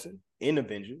lost Coulson in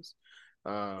Avengers.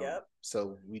 Yep.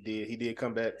 So he did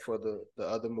come back for the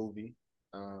other movie,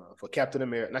 for Captain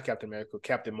America, not Captain America,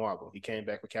 Captain Marvel. He came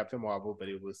back with Captain Marvel, but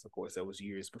it was, of course, that was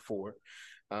years before.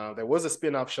 There was a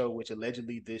spinoff show, which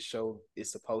allegedly this show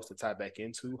is supposed to tie back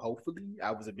into. Hopefully,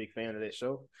 I was a big fan of that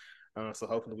show. So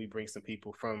hopefully we bring some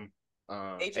people from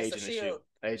Agent of S.H.I.E.L.D.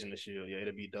 Agent of S.H.I.E.L.D. Yeah,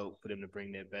 it'll be dope for them to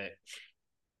bring that back.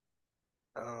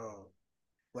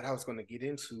 What I was going to get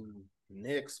into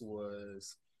next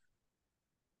was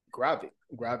Gravik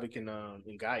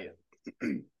and Gaia.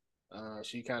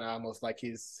 She kind of almost like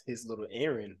his little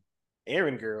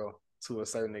Aaron girl to a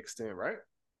certain extent, right?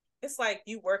 It's like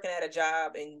you working at a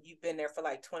job and you've been there for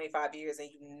like 25 years and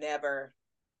you never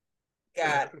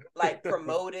got like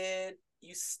promoted.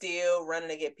 You still running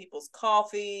to get people's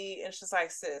coffee. And it's just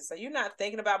like, sis, so you're not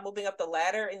thinking about moving up the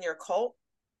ladder in your cult?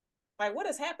 Like, what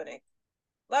is happening?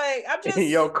 Like, I'm just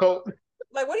your cult.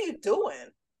 Like, what are you doing?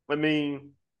 I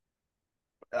mean,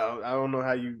 I don't know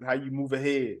how you move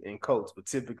ahead in cults, but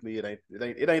typically it ain't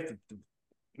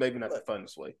maybe not the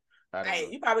funnest way. Hey,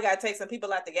 you probably got to take some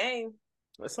people out the game.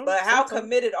 But how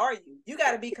committed are you? You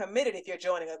got to be committed if you're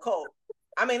joining a cult.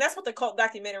 I mean, that's what the cult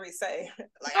documentaries say.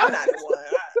 Like, I'm not the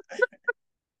one.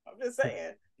 I'm just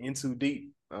saying. In too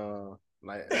deep. So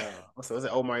is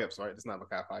it Omar Epps, right? It's not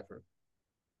Mekhi Phifer.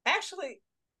 Actually,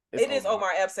 it is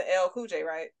Omar Epps and L. Cool J,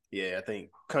 right? Yeah, I think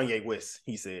Kanye West,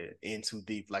 he said, in too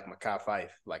deep, like Mekhi Phifer.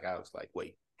 Like, I was like,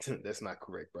 wait, that's not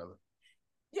correct, brother.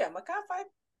 Yeah, Mekhi Phifer?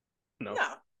 No.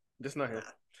 That's not him. Nah.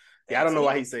 Yeah, I don't know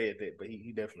why he said that, but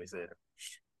he definitely said it.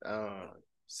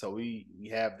 So we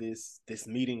have this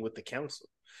meeting with the council.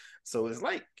 So it's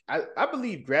like, I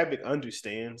believe Gravik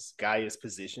understands Gaia's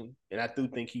position, and I do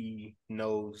think he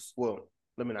knows. Well,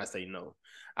 let me not say no.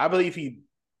 I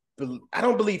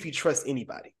don't believe he trusts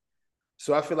anybody.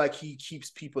 So I feel like he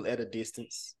keeps people at a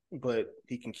distance, but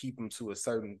he can keep them to a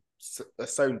certain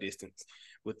distance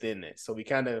within that. So he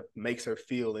kind of makes her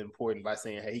feel important by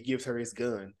saying, hey, he gives her his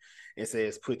gun and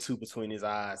says, put 2 between his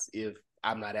eyes if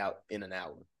I'm not out in an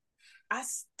hour.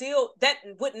 That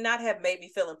would not have made me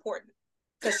feel important,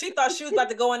 because she thought she was about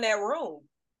to go in that room.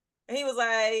 And he was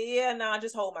like, yeah, no,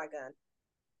 just hold my gun.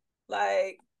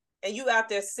 Like, and you out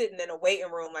there sitting in a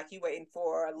waiting room like you waiting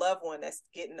for a loved one that's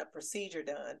getting a procedure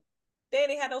done.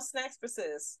 Danny had no snacks for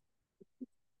sis.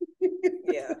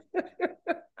 Yeah.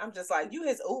 I'm just like, you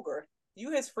his Uber.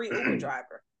 You his free Uber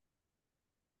driver.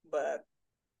 But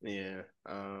yeah.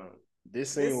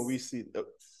 This scene where we see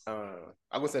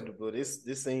I would say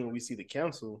this scene when we see the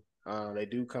council, they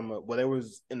do come up. Well, there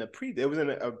was in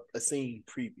a scene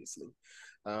previously.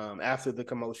 After the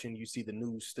commotion, you see the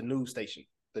news station,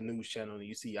 the news channel, and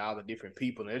you see all the different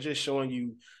people. And they're just showing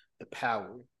you the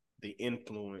power, the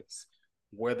influence,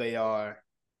 where they are,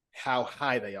 how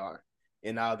high they are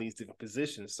in all these different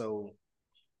positions. So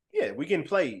yeah, we can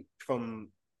play from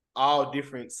all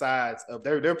different sides of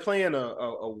they're playing a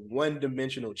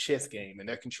one-dimensional chess game, and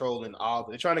they're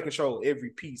trying to control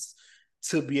every piece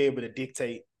to be able to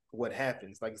dictate what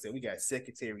happens. Like I said, we got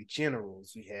secretary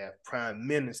generals, we have prime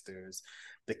ministers,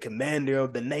 the commander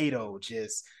of the NATO.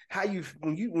 Just how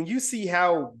when you see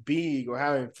how big or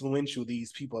how influential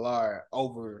these people are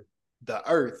over the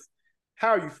earth, how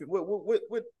are you?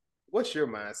 What's your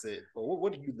mindset, or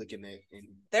what are you looking at?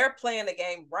 They're playing the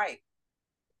game right.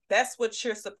 That's what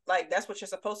you're like. That's what you're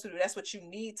supposed to do. That's what you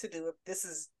need to do.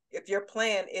 If your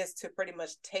plan is to pretty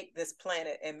much take this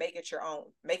planet and make it your own,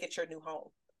 make it your new home.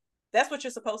 That's what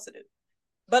you're supposed to do.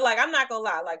 But like, I'm not gonna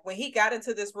lie. Like when he got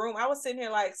into this room, I was sitting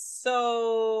here like,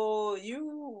 so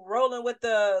you rolling with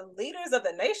the leaders of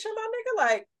the nation, my nigga?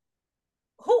 Like,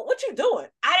 what you doing?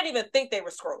 I didn't even think they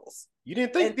were scrolls. You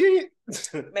didn't think, did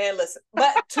you? Man, listen.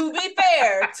 But to be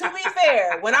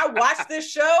fair, when I watched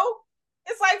this show,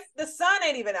 it's like the sun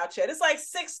ain't even out yet. It's like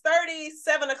 6:30,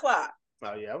 7 o'clock.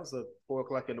 Oh yeah, I was up 4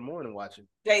 o'clock in the morning watching.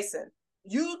 Jason,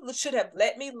 you should have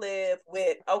let me live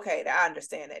with, okay, I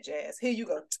understand that, Jazz. Here you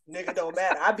go. Nigga, don't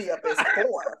matter. I be up at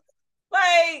 4.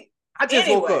 Like, I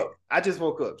just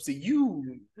woke up. See,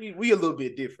 we a little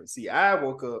bit different. See, I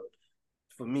woke up.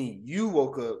 For me, you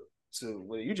woke up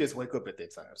you just wake up at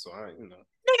that time. So I, Nigga,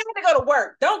 I had to go to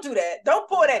work. Don't do that. Don't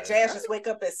pull that Jazz. Just wake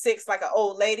up at 6 like an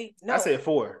old lady. No. I said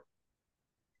 4.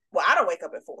 Well, I don't wake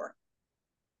up at 4.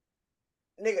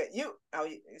 Nigga, you're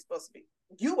supposed to be.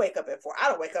 You wake up at 4. I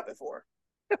don't wake up at 4.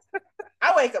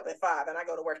 I wake up at 5 and I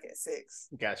go to work at 6.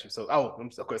 Got you. So,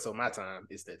 okay. So my time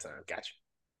is that time. Got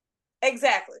you.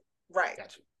 Exactly. Right.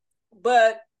 Got you.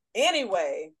 But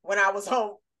anyway, when I was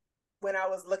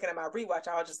looking at my rewatch,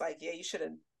 I was just like, yeah, you should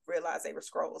have realized they were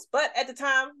scrolls. But at the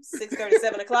time, 6:30,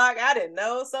 7 o'clock, I didn't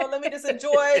know. So let me just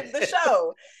enjoy the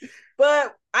show.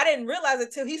 But I didn't realize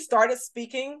it till he started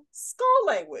speaking skull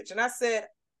language. And I said,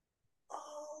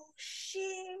 oh,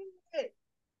 shit.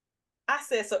 I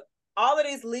said, so all of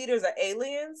these leaders are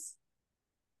aliens?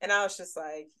 And I was just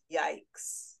like,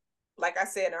 yikes. Like I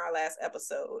said in our last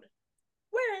episode,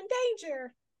 we're in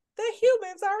danger. The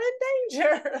humans are in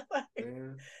danger. Like,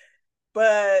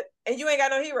 but, and you ain't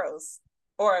got no heroes.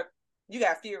 Or you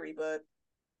got Fury, but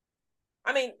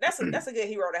I mean, that's a good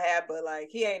hero to have, but like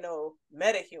he ain't no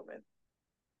metahuman.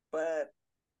 But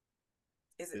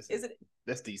is it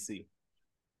that's DC.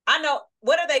 I know.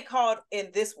 What are they called in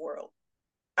this world?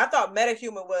 I thought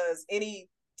metahuman was any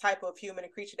type of human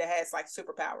creature that has like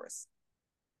superpowers.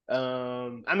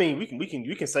 I mean, we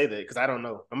can say that because I don't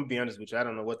know. I'm gonna be honest with you. I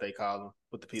don't know what they call them.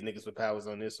 What the niggas with powers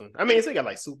on this one. I mean, they got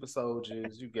like super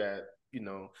soldiers. You got,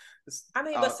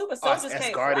 but super soldiers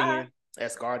can't fly.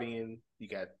 Asgardian. You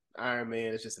got Iron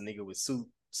Man. It's just a nigga with suit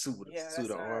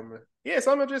of armor. Yeah,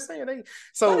 so I'm just saying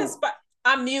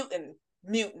I'm mutant.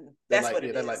 That's like, what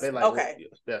it is. They like, okay.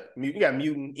 Yeah, you got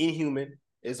mutant, inhuman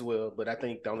as well. But I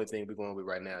think the only thing we're going with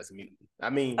right now is mutant. I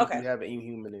mean, you have an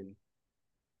inhuman in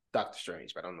Doctor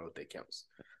Strange, but I don't know if that counts.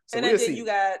 So and then you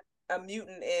got a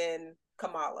mutant in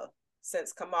Kamala,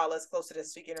 since Kamala is close to the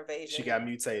secret invasion. She got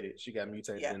mutated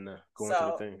in going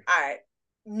through the thing. All right,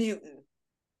 mutant.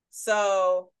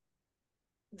 So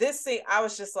this scene, I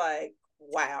was just like,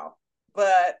 wow.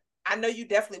 But I know you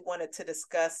definitely wanted to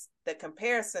discuss the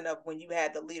comparison of when you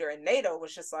had the leader in NATO,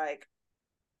 was just like,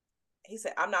 he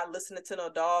said, I'm not listening to no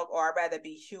dog, or I'd rather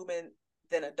be human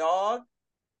than a dog.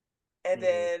 And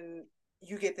then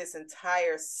you get this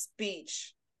entire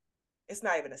speech. It's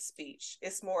not even a speech.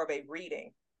 It's more of a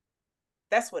reading.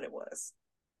 That's what it was.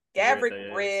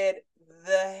 Gavrik read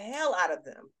the hell out of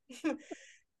them.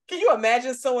 Can you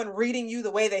imagine someone reading you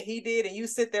the way that he did and you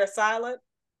sit there silent?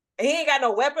 And he ain't got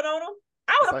no weapon on him?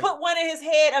 I would have put one in his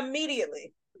head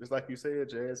immediately. It's like you said,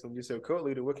 Jazz, when you said cult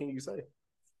leader, what can you say?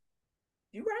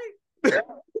 You right.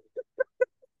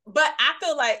 But I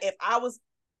feel like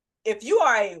if you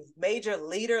are a major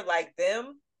leader like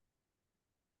them,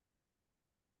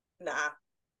 nah.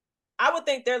 I would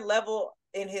think their level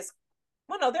in his,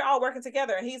 well, no, they're all working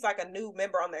together and he's like a new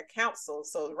member on their council.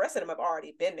 So the rest of them have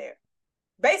already been there.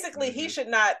 Basically, he should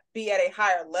not be at a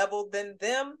higher level than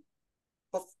them,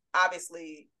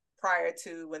 obviously, prior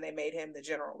to when they made him the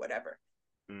general or whatever.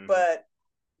 But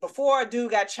before a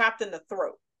dude got chopped in the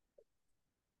throat,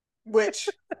 which,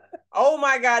 oh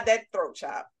my God, that throat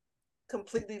chop.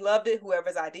 Completely loved it.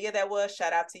 Whoever's idea that was,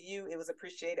 shout out to you. It was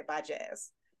appreciated by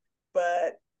Jazz.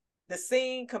 But the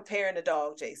scene comparing the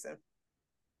dog, Jason.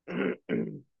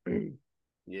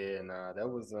 Yeah, nah, that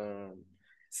was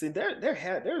see,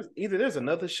 there's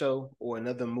another show or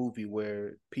another movie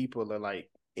where people are like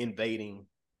invading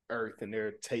Earth and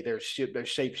they're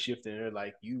shape shifting. They're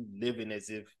like, you living as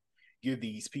if you're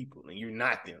these people and you're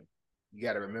not them. you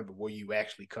got to remember where you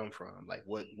actually come from. Like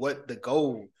what the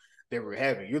goal that we're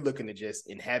having. You're looking to just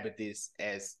inhabit this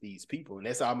as these people. And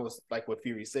that's almost like what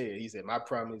Fury said. He said, my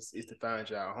promise is to find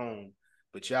y'all home,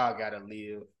 but y'all got to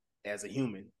live as a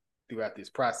human throughout this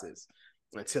process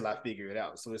until I figure it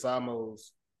out. So it's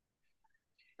almost,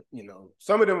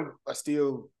 some of them are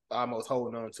still almost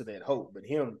holding on to that hope, but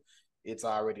him, it's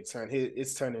already turned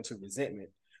into resentment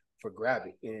for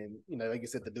Gravik. And, like you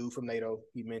said, the dude from NATO,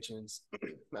 he mentions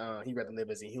he'd rather live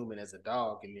as a human as a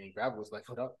dog. And then Gravik was like,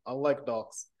 I don't like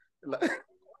dogs.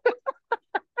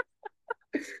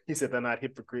 He said they're not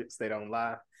hypocrites. They don't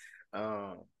lie.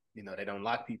 They don't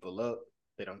lock people up.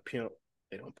 They don't pimp.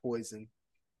 They don't poison.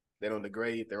 They don't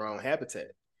degrade their own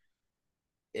habitat.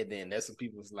 And then that's when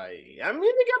people's like, I mean,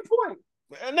 they got a point.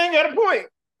 And they got a point.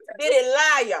 Did it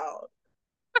lie, y'all?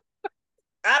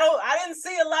 I didn't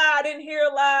see a lie. I didn't hear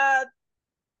a lie.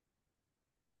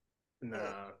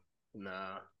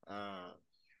 Nah.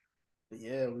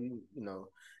 Yeah,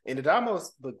 and it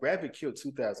almost, but Gravik killed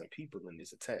 2,000 people in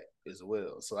this attack as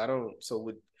well. So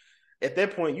at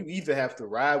that point, you either have to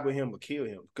ride with him or kill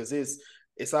him, because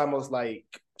it's almost like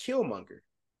Killmonger.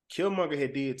 Killmonger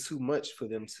had did too much for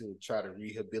them to try to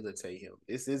rehabilitate him.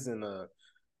 This isn't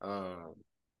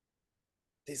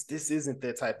this isn't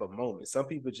that type of moment. Some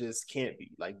people just can't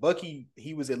be. Like Bucky,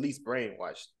 he was at least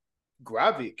brainwashed.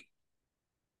 Gravik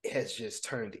has just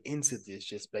turned into this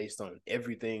just based on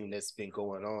everything that's been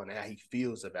going on and how he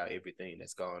feels about everything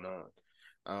that's going on.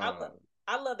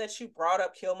 I love that you brought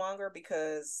up Killmonger,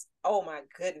 because, oh my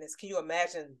goodness, can you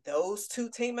imagine those two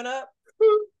teaming up?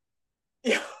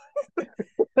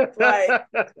 Like,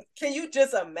 can you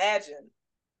just imagine?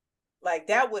 Like,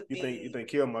 that would be. You think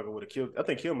Killmonger would have killed? I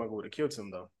think Killmonger would have killed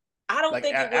him though. I don't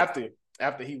think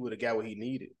after he would have got what he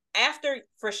needed. After,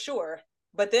 for sure.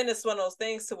 But then it's one of those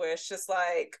things to where it's just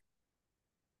like,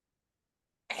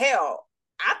 hell,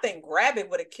 I think Gravik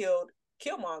would have killed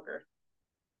Killmonger.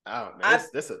 Oh man,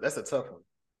 that's a tough one.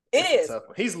 It is a tough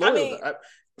one. He's loyal.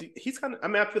 He's kind of. I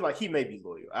mean, I feel like he may be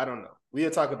loyal. I don't know.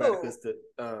 We'll talk about it because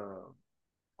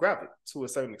Gravik, to a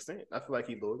certain extent, I feel like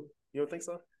he's loyal. You don't think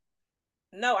so?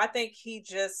 No, I think he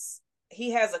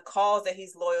has a cause that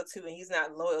he's loyal to, and he's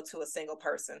not loyal to a single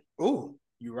person. Ooh,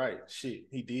 you're right. Shit,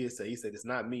 he said it's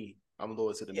not me. I'm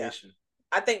loyal to the mission.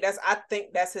 I think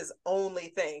that's his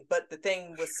only thing. But the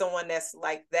thing with someone that's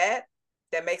like that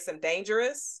makes them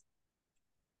dangerous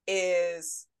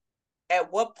is,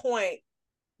 at what point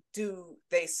do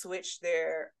they switch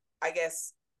their, I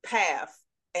guess, path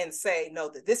and say, no,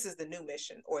 that this is the new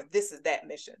mission, or this is that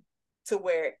mission,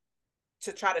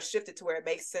 to try to shift it to where it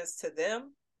makes sense to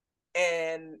them,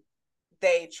 and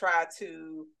they try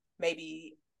to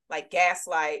maybe like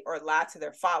gaslight or lie to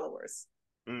their followers.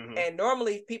 Mm-hmm. And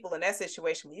normally people in that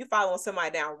situation, when you following somebody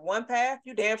down one path,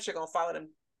 you damn sure gonna follow them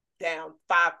down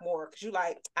 5 more, because you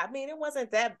like, I mean, it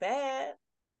wasn't that bad.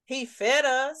 He fed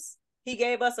us. He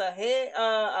gave us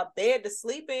a bed to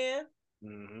sleep in.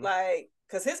 Mm-hmm. Like,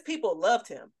 because his people loved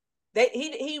him.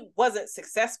 He wasn't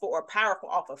successful or powerful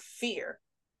off of fear,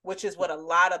 which is what a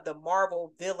lot of the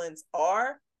Marvel villains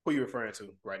are. Who are you referring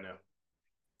to right now?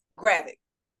 Gravik.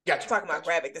 Gotcha. I'm talking about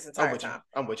Gravik this entire time.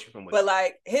 I'm with you. But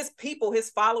like, his people, his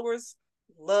followers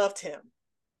loved him.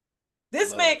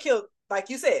 This man killed, like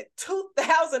you said,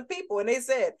 2,000 people, and they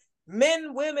said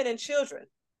men, women, and children.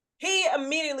 He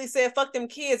immediately said, fuck them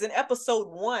kids in episode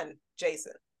 1,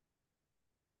 Jason.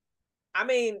 I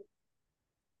mean,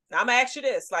 I'm gonna ask you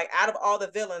this, like, out of all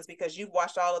the villains, because you've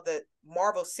watched all of the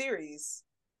Marvel series,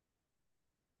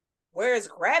 where is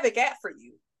Gravik at for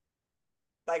you?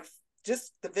 Like,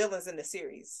 just the villains in the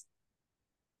series.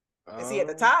 Is he at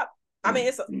the top? I mean,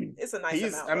 it's a nice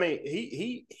amount. I mean,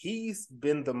 he's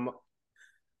been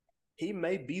he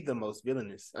may be the most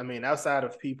villainous. I mean, outside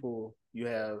of people, you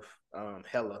have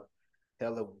Hela.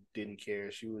 Hela didn't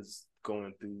care. She was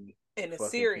going through in the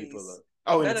series. In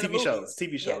the TV shows.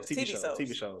 TV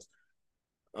shows.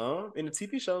 In the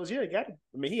TV shows, yeah, got it.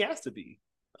 I mean, he has to be.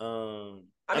 I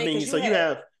mean, so you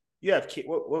have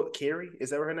what Carrie, is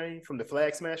that her name, from the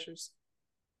Flag Smashers?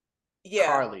 Yeah,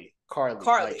 Carly.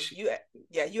 Like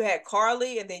you had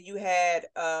Carly, and then you had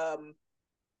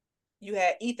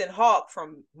Ethan Hawke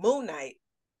from Moon Knight.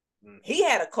 Mm-hmm. He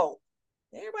had a cult.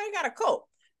 Everybody got a cult,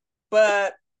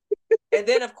 but and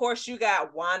then of course you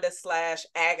got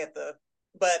Wanda/Agatha,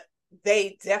 but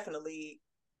they definitely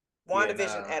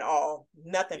WandaVision at all,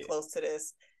 nothing close to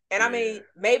this. And I mean,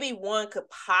 maybe one could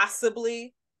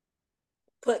possibly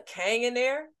put Kang in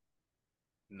there.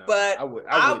 No, but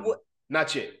I would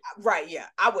not yet. Right? Yeah,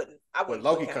 I wouldn't. When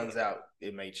Loki comes out,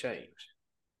 it may change.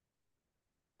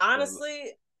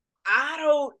 Honestly, I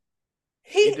don't.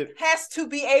 He has to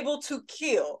be able to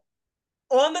kill.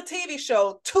 on the TV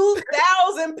show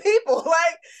 2,000 people.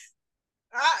 Like,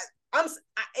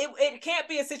 it can't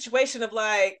be a situation of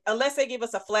like, unless they give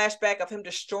us a flashback of him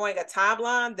destroying a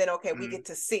timeline, then okay, we get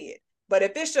to see it. But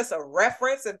if it's just a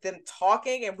reference of them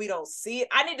talking and we don't see it,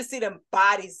 I need to see them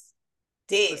bodies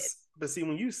dead. But see,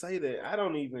 when you say that, I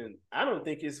don't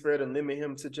think it's fair to limit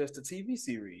him to just a TV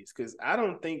series, because I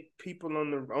don't think people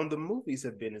on the movies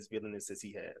have been as villainous as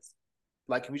he has.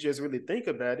 Like, if we just really think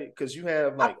about it, because you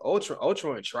have like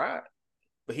Ultron tried,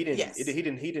 but he didn't. Yes. He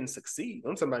didn't succeed.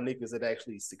 I'm talking about niggas that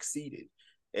actually succeeded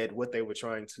at what they were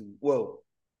trying to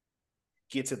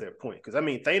get to their point. Because I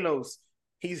mean, Thanos,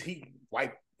 he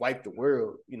wiped the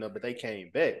world, but they came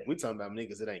back. We talking about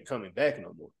niggas that ain't coming back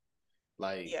no more.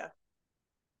 Like, yeah.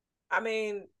 I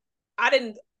mean,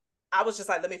 I was just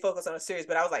like, let me focus on a series,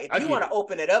 but I was like, if you want to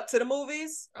open it up to the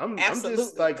movies, absolutely. I'm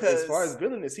just like, as far as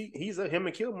villainous, him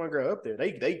and Killmonger are up there.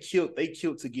 They killed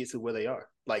to get to where they are.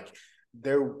 Like,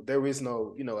 there is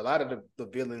no, a lot of the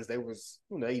villains, there was,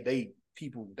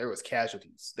 there was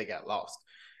casualties. They got lost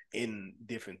in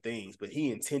different things, but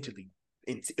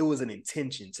it was an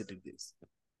intention to do this.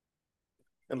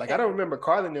 And like, I don't remember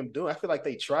Carl and them doing. I feel like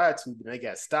they tried to, but they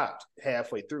got stopped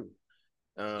halfway through.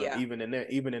 Even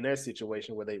in their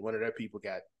situation where one of their people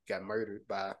got murdered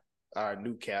by our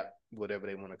new Cap, whatever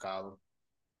they want to call him.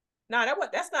 No,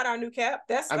 that's not our new Cap.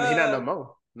 That's he not no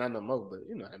more. But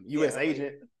U.S.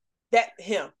 agent. That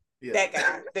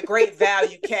guy, the great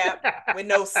value Cap with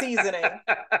no seasoning.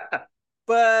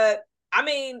 But I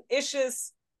mean, it's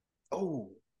just. Oh,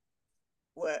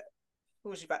 what? Who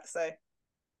was you about to say?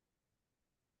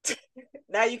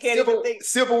 Now you can't even think.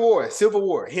 Civil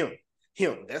War.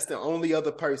 Him. That's the only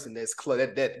other person that's close.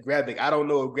 That Gravik. I don't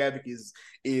know if Gravik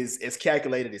is as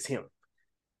calculated as him.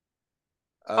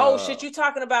 Shit! You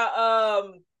talking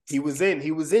about? He was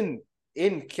in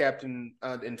Captain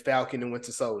and Falcon and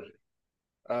Winter Soldier.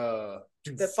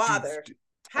 The father.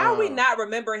 How are we not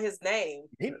remembering his name?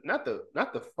 Not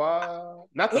the father.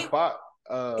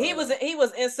 He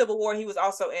was in Civil War. He was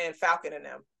also in Falcon and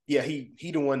them. Yeah, he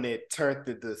the one that turned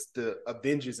the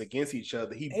Avengers against each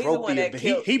other. He broke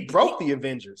the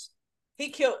Avengers. He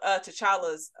killed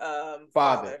T'Challa's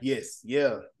father. Yes,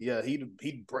 yeah. He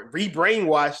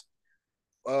re-brainwashed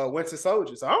Winter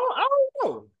Soldier. So I don't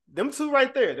know. Them two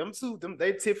right there.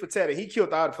 They tit for tat. He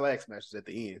killed all the Flag Smashers at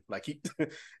the end. Like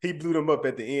he blew them up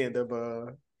at the end of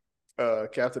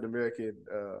Captain America.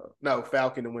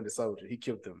 Falcon and Winter Soldier. He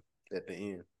killed them at the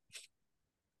end.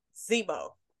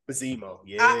 Zemo,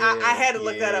 yeah. I had to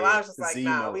look that up. I was just like,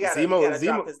 Zemo. We gotta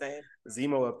drop his name.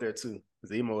 Zemo up there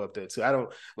too. I don't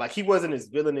like, he wasn't as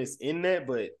villainous in that,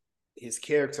 but his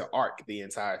character arc the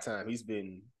entire time, he's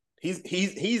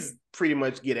pretty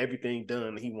much get everything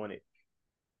done he wanted,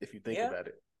 if you think about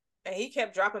it. And he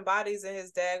kept dropping bodies in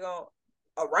his daggone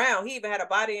around. He even had a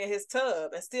body in his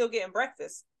tub and still getting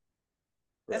breakfast.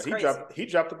 That's crazy. He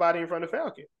dropped the body in front of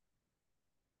Falcon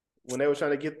when they were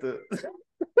trying to get the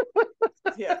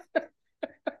yeah.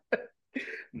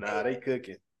 Nah, they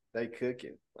cooking.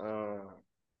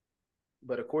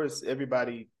 But of course,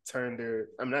 everybody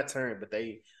but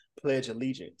they pledge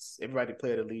allegiance. Everybody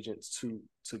pledged allegiance to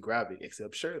Gravik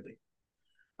except Shirley.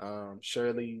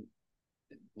 Shirley,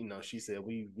 she said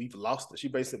we've lost it. She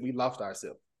basically, we lost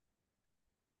ourselves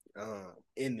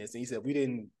in this. And he said we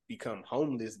didn't become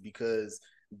homeless because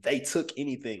they took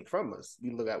anything from us.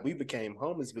 We became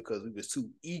homeless because we was too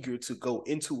eager to go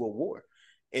into a war,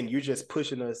 and you're just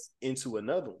pushing us into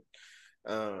another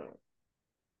one.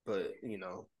 But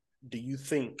do you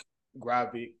think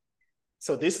Gravik?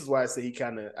 So this is why I say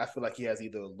I feel like he has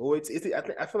either loyalty.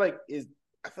 I feel like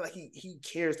he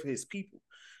cares for his people.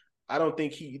 I don't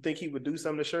think you think he would do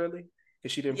something to Shirley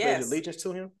because she didn't pledge allegiance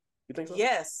to him. You think so?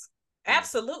 Yes,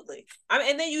 absolutely. I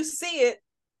mean, and then you see it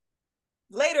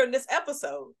later in this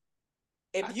episode.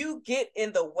 If you get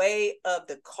in the way of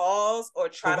the cause or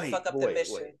try to fuck up the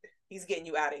mission, he's getting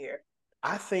you out of here.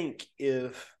 I think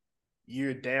if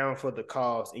you're down for the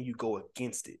cause and you go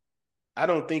against it, I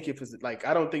don't think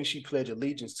she pledged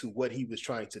allegiance to what he was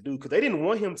trying to do, because they didn't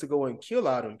want him to go and kill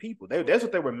all them people. That's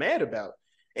what they were mad about.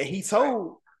 And he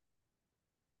told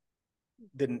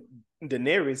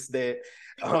Daenerys that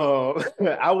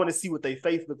I want to see what their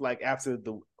faith look like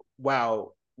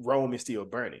while Rome is still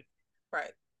burning.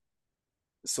 Right.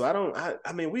 So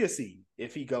I mean, we'll see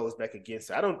if he goes back against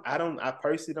her. I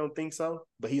personally don't think so,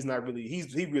 but he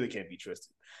really can't be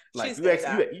trusted. Like,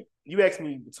 you ask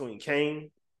me between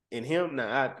Kane and him,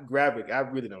 Gravik, I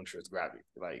really don't trust Gravik.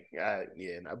 Like,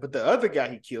 but the other guy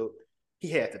he killed, he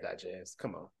had to die, Jazz.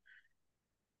 Come on.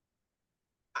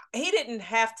 He didn't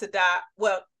have to die.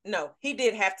 Well, no, he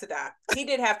did have to die.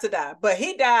 But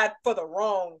he died for the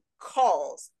wrong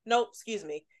cause. Nope, excuse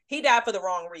me. He died for the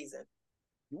wrong reason.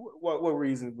 What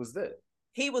reason was that?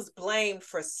 He was blamed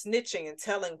for snitching and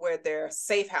telling where their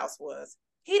safe house was.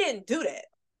 He didn't do that.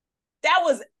 That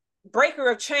was Breaker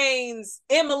of Chains,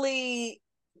 Emily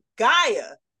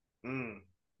Gaia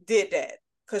did that.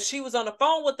 Because she was on the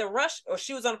phone with the Rush, or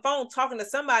she was on the phone talking to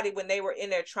somebody when they were in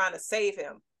there trying to save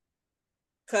him.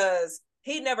 Because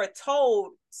he never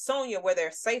told Sonya where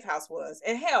their safe house was.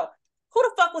 And hell, who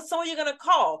the fuck was Sonya gonna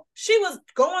call? She was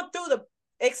going through the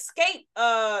escape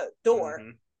door.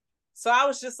 Mm-hmm. So I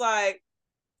was just like,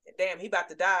 damn, he about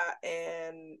to die,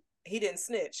 and he didn't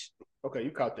snitch. Okay,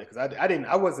 you caught that, because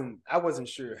I wasn't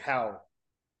sure how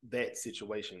that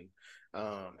situation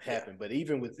happened. But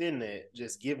even within that,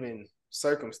 just given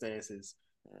circumstances,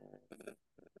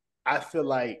 I feel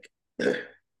like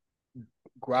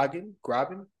Groban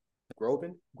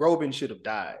should have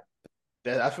died.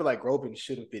 I feel like Groban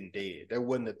should have been dead. There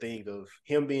wasn't a thing of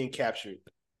him being captured,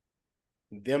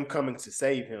 them coming to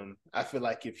save him. I feel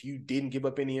like if you didn't give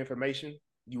up any information,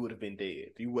 you would have been dead.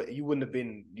 You wouldn't have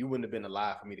been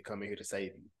alive for me to come in here to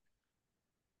save you.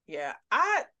 Yeah,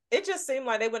 it just seemed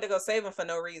like they went to go save him for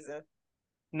no reason.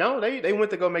 No, they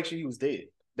went to go make sure he was dead.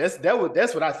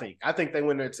 That's what I think. I think they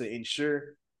went there to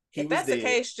ensure he was dead. If that's the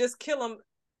case, just kill him.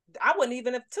 I wouldn't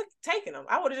even have taken him.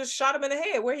 I would have just shot him in the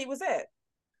head where he was at.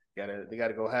 They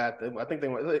gotta go hide. I think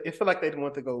it feel like they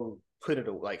want to go put it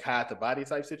like hide the body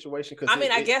type situation. Because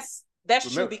I guess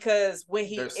that's true, because when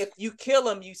if you kill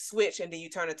him, you switch and then you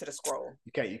turn into the scroll.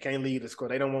 You can't leave the scroll.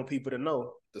 They don't want people to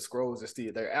know the scrolls are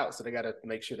still they're out, so they gotta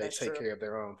make sure they take care of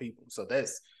their own people. So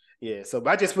that's So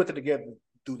I just put it together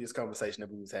through this conversation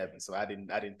that we was having. So I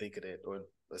didn't think of that or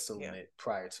assume that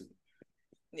prior to.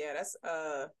 Yeah, that's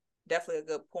definitely a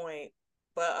good point.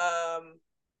 But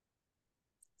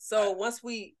so once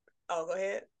we go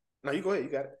ahead. No, you go ahead. You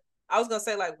got it. I was gonna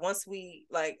say, like, once we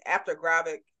after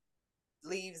Gravik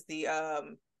leaves the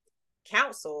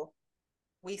council,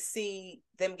 we see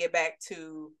them get back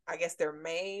to, I guess, their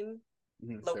main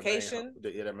location.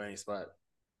 Their main spot.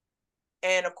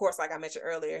 And of course, like I mentioned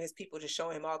earlier, his people just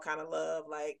showing him all kind of love,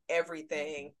 like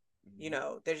everything. Mm-hmm. You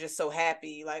know, they're just so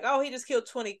happy. Like, oh, he just killed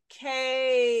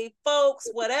 20K, folks,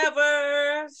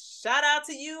 whatever. Shout out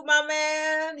to you, my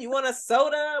man. You want a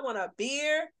soda? Want a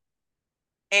beer?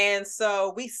 And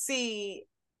so we see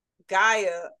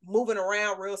Gaia moving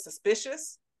around real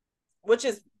suspicious, which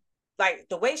is like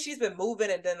the way she's been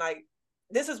moving. And then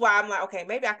this is why I'm like, okay,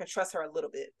 maybe I can trust her a little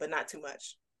bit, but not too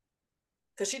much.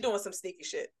 Because she's doing some sneaky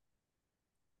shit.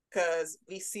 Because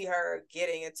we see her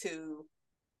getting into,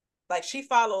 she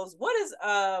follows, what is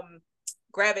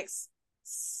Gravik's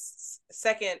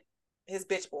second, his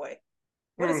bitch boy?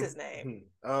 What is his name?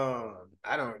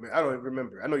 I don't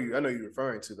remember. I know you're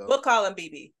referring to, though. We'll call him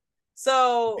BB.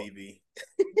 So BB.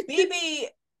 BB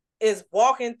is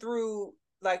walking through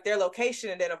their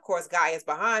location, and then of course Guy is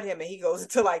behind him, and he goes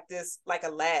into this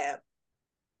a lab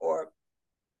or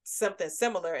something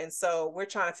similar. And so we're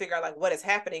trying to figure out what is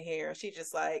happening here. And she's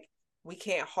just like, we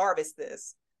can't harvest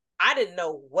this. I didn't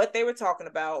know what they were talking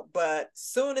about, but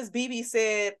soon as BB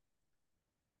said,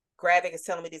 Gravik is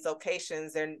telling me these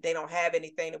locations, and they don't have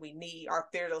anything that we need. Our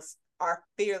fearless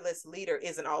leader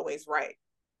isn't always right.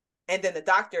 And then the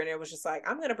doctor in there was just like,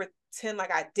 I'm going to pretend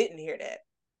like I didn't hear that.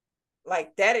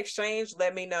 That exchange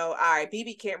let me know, all right,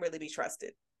 BB can't really be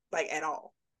trusted, at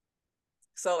all.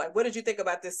 So, what did you think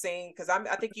about this scene? Because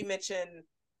I think you mentioned,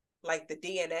 the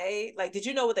DNA. Did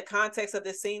you know what the context of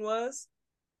this scene was?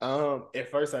 At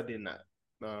first I did not.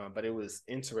 But it was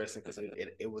interesting because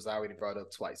it was already brought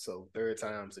up twice. So third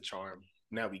time's the charm.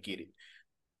 Now we get it.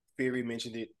 Fury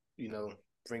mentioned it,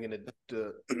 bringing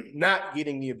the not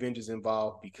getting the Avengers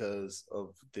involved because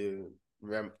of the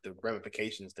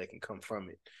ramifications that can come from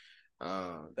it.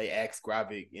 They asked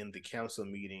Gravik in the council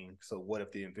meeting, so what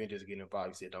if the Avengers get involved?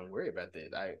 He said, don't worry about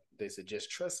that. They said,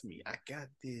 just trust me. I got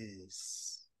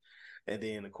this. And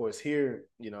then, of course, here,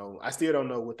 I still don't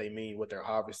know what they mean, what they're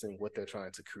harvesting, what they're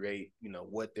trying to create,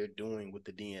 what they're doing with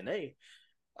the DNA.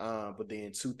 But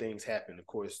then two things happen. Of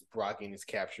course, Brocken is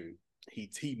captured.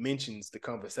 He mentions the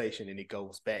conversation, and it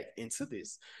goes back into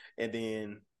this. And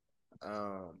then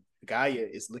Gaia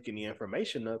is looking the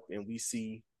information up, and we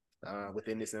see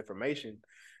within this information,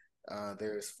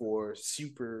 there's 4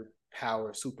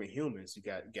 superhumans. You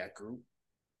got Groot.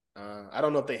 I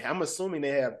don't know if I'm assuming they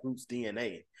have Groot's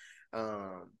DNA.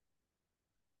 I'm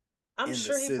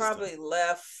sure he probably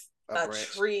left a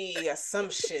tree or some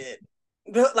shit.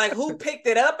 But who picked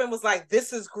it up and was like,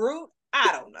 this is Groot?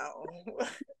 I don't know.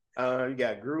 You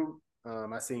got Groot.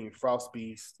 I seen Frost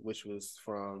Beast, which was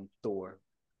from Thor.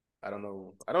 I don't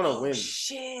know when.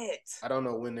 Shit. I don't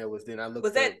know when that was. Then I looked.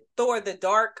 Was that Thor the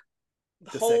Dark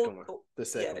The whole second one. The yeah,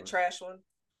 second the one. trash one.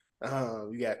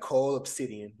 We got Coal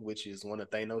Obsidian, which is one of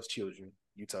Thanos' children.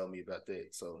 You told me about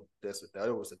that, so that's what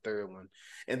that was the third one.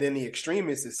 And then the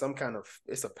Extremist is some kind of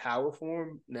it's a power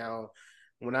form. Now,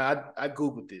 when I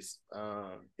googled this,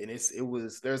 and it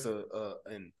was there's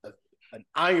an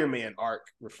Iron Man arc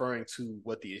referring to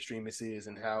what the Extremist is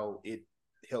and how it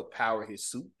helped power his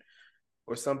suit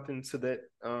or something to that.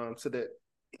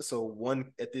 So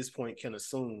one at this point can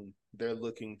assume they're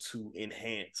looking to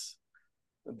enhance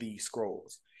the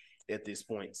scrolls at this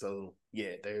point. So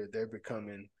yeah, they're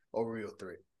becoming a real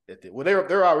threat. Well,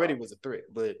 there already was a threat,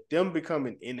 but them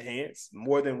becoming enhanced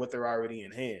more than what they're already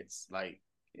enhanced, like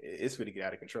it's going to get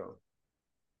out of control.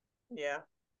 Yeah.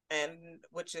 And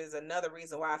which is another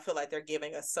reason why I feel like they're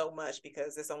giving us so much,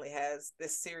 because this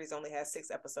series only has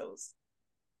 6 episodes.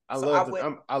 I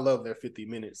love their 50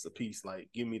 minutes a piece. Like,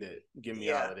 give me that, give me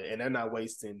all Yeah. of that, and they're not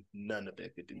wasting none of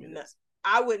that 50 minutes.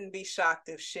 I wouldn't be shocked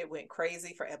if shit went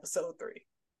crazy for episode 3.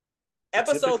 But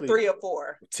Episode 3 or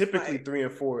 4. Typically like, 3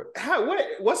 and 4.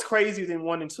 What's crazier than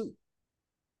 1 and 2?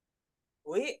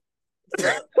 We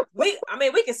I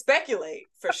mean, we can speculate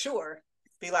for sure.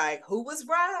 Be like, who was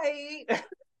right?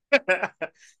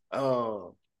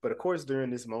 But of course, during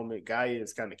this moment, Gaia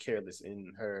is kind of careless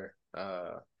in her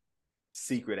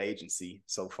secret agency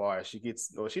so far. She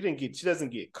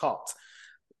doesn't get caught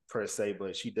per se,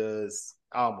 but she does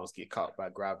almost get caught by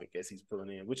Gravik as he's pulling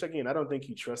in, which again, I don't think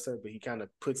he trusts her, but he kind of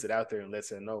puts it out there and lets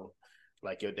her know,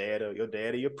 like, your dad or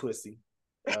your pussy.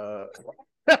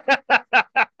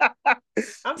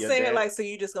 I'm saying, like, so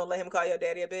you just gonna let him call your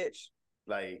daddy a bitch?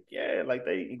 Like, yeah, like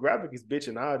Gravik is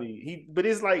bitching out. But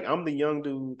it's like, I'm the young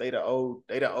dude, they the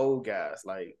old guys.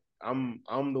 Like, I'm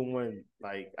the one.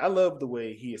 Like, I love the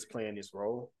way he is playing this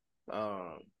role.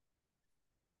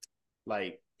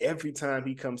 Like, every time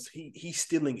he comes, he's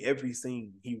stealing every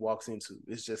scene he walks into.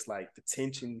 It's just like the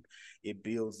tension, it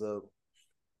builds up.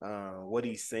 What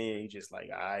he's saying, he's just like,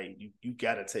 you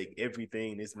gotta take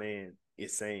everything this man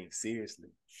is saying seriously.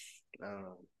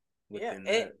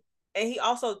 And he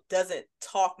also doesn't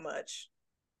talk much.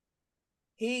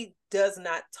 He does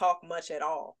not talk much at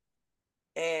all.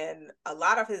 And a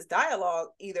lot of his dialogue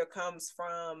either comes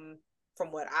from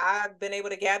what I've been able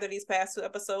to gather these past 2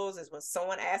 episodes, is when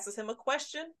someone asks him a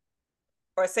question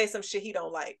or say some shit he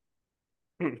don't like.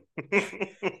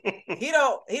 he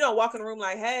don't walk in the room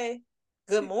like, hey,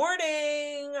 good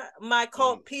morning, my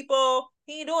cult people.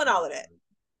 He ain't doing all of that.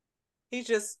 He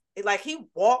just, like, he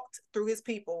walked through his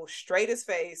people straight his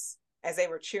face as they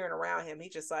were cheering around him. He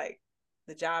just like,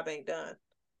 the job ain't done,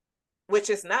 which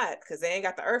it's not, because they ain't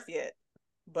got the earth yet.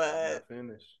 But I'm not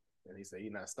finished. And he said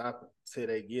he's not stopping till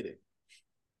they get it.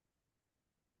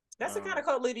 That's the kind of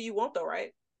cult leader you want, though,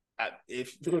 right?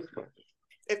 If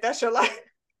that's your life,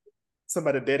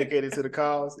 somebody dedicated to the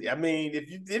cause. I mean, if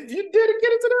you dedicated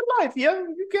to their life, yeah,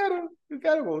 you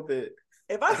gotta want that.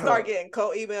 If I start getting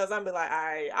cult emails, I'm be like, all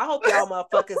right, I hope y'all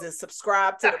motherfuckers is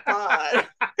subscribed to the pod.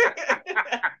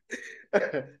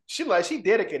 she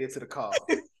dedicated to the cause.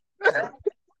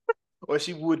 Or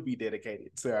she would be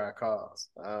dedicated to our cause.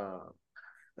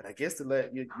 But I guess to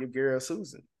let your girl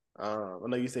Susan. I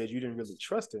know you said you didn't really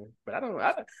trust her, but I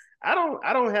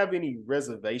don't have any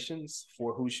reservations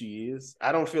for who she is.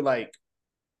 I don't feel like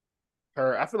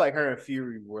her. I feel like her and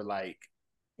Fury were like.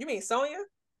 You mean Sonya?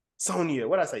 Sonya,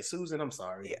 what I say, Susan? I'm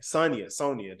sorry, yeah. Sonya.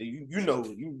 You know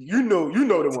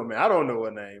the woman. I don't know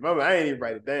her name. I ain't even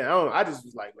write it down. I just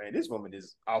was like, man, this woman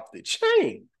is off the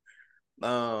chain.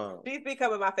 She's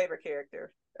becoming my favorite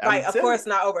character. Like, of course,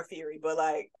 not over Fury, but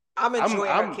like, I'm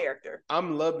enjoying her character.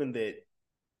 I'm loving that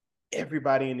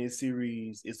everybody in this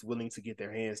series is willing to get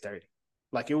their hands dirty.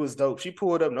 Like, it was dope. She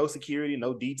pulled up, no security,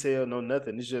 no detail, no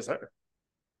nothing. It's just her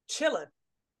chilling.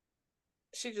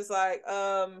 She just like,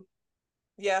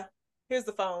 yeah, here's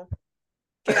the phone.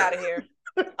 Get out of here.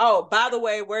 Oh, by the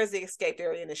way, where's the escape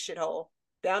area in this shithole?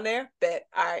 Down there? Bet.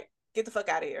 All right, get the fuck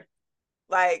out of here.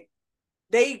 Like,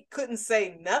 they couldn't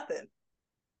say nothing.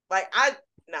 Like,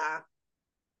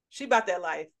 she about that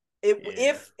life.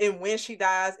 If and when she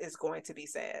dies, it's going to be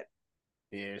sad.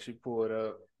 Yeah, she pulled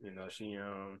up.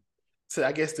 So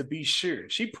I guess to be sure,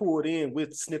 she pulled in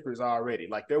with snippers already.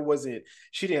 Like,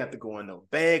 she didn't have to go in no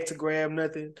bag to grab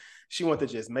nothing. She wanted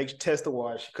to just test the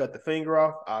water. She cut the finger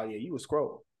off. Oh yeah, you was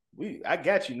scroll. I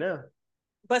got you now.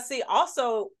 But see,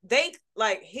 also, they,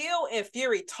 like, Hill and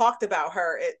Fury talked about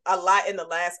her a lot in the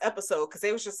last episode, because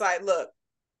they was just like, look,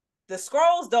 the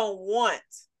Skrulls don't want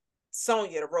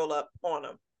Sonya to roll up on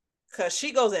them because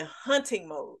she goes in hunting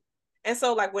mode. And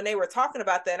so, like, when they were talking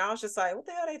about that, I was just like, what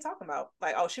the hell are they talking about?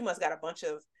 Like, oh, she must got a bunch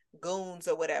of goons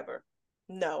or whatever.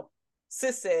 No.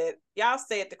 Sis said, y'all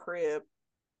stay at the crib.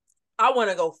 I want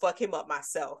to go fuck him up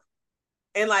myself.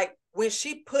 And like when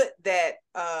she put that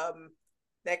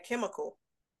chemical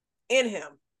in him,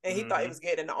 and he thought he was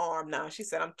getting in the arm. Now she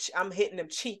said, I'm hitting them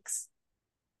cheeks.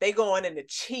 They going in the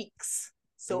cheeks,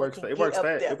 so it can get up fast.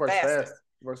 there It works faster. fast.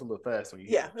 It works a little fast when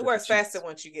you it works faster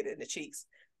once you get it in the cheeks.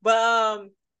 But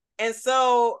and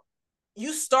so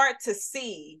you start to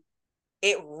see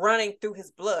it running through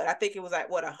his blood. I think it was like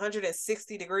what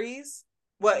 160 degrees.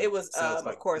 Well, it was like,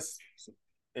 of course.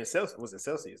 In Celsius, was it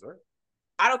Celsius, right?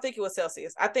 I don't think it was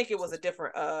Celsius. I think it was a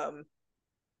different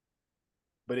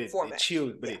but it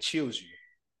chills. But it chills you.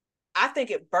 I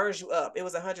think it burns you up. It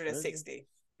was 160.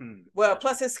 Well,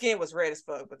 plus his skin was red as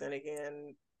fuck. But then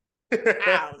again,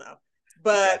 I don't know.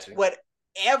 But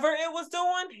whatever it was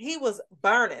doing, he was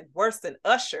burning worse than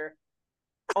Usher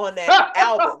on that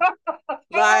album.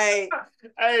 Like,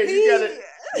 hey,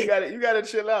 you gotta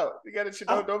chill out. You gotta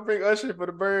chill. Don't bring Usher for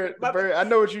the bird. The bird. I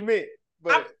know what you meant,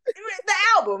 but the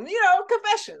album,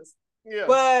 Confessions. Yeah.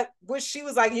 But when she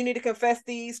was like, you need to confess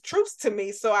these truths to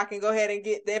me so I can go ahead and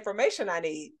get the information I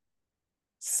need.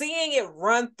 Seeing it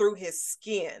run through his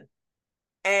skin.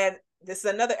 And this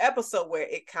is another episode where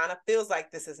it kind of feels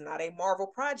like this is not a Marvel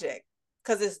project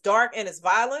because it's dark and it's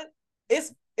violent.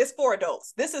 It's for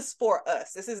adults. This is for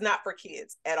us. This is not for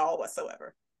kids at all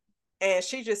whatsoever. And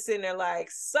she just sitting there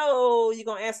like, so you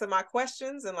gonna answer my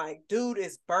questions? And like, dude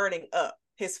is burning up.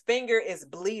 His finger is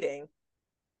bleeding.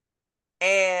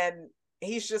 And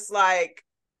he's just like,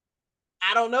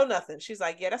 I don't know nothing. She's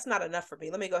like, yeah, that's not enough for me.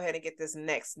 Let me go ahead and get this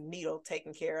next needle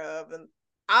taken care of. And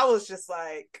I was just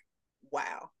like,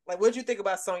 wow. Like, what'd you think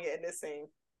about Sonya in this scene?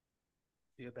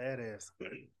 Yeah, badass.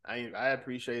 I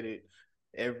appreciated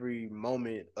every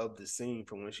moment of the scene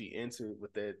from when she entered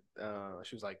with that.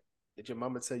 She was like, did your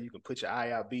mama tell you can put your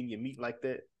eye out beating your meat like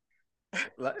that?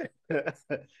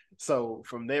 So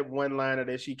from that one liner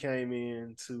that she came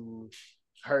in to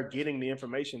her getting the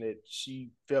information that she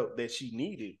felt that she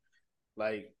needed,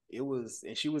 like it was,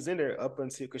 and she was in there up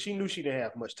until, because she knew she didn't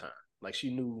have much time. Like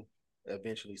she knew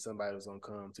eventually somebody was gonna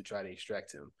come to try to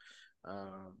extract him,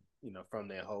 from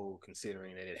that whole,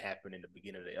 considering that it happened in the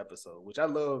beginning of the episode, which I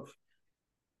love.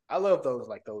 I love those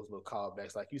little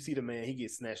callbacks. Like you see the man, he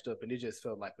gets snatched up, and it just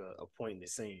felt like a point in the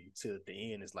scene. To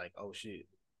the end, it's like, oh shit,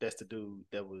 that's the dude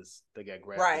that got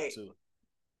grabbed right too.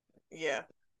 Yeah,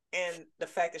 and the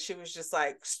fact that she was just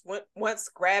like, once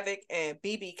Gravik and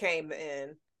BB came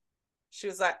in, she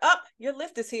was like, "Up, your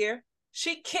lift is here."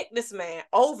 She kicked this man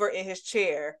over in his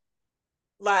chair.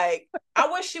 Like, I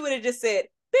wish she would have just said,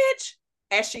 "Bitch,"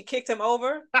 as she kicked him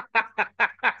over.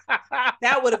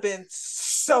 That would have been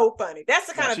so funny. That's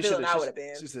the kind of villain I would have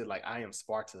been. She said, like, I am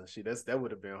Sparta. That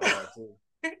would have been hard too.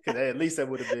 Because at least that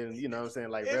would have been, you know what I'm saying,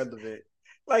 like relevant.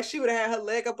 Like she would have had her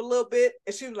leg up a little bit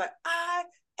and she was like, I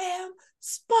am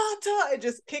Sparta, and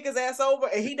just kick his ass over,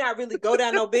 and he not really go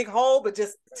down no big hole, but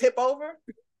just tip over.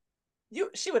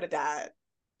 She would have died.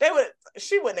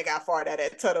 She wouldn't have got far out of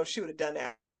that tunnel. She would have done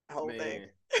that whole thing.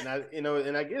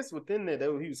 And I guess within that,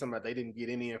 he was talking about they didn't get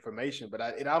any information, but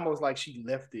it almost like she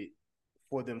left it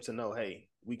for them to know, hey,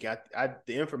 we got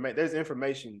the information. There's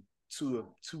information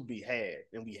to be had,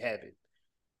 and we have it.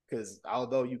 Because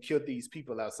although you killed these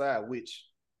people outside, which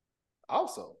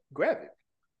also Gravik,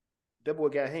 that boy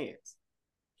got hands,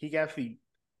 he got feet,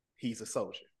 he's a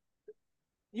soldier.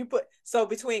 So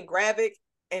between Gravik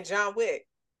and John Wick.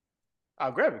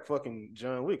 Gravik fucking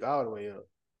John Wick all the way up.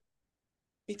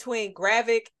 Between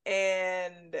Gravik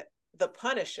and the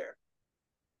Punisher.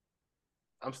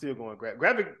 I'm still going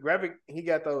Gravik. He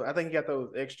got those. I think he got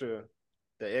those extra.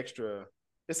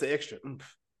 It's an extra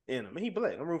oomph in him. I mean, he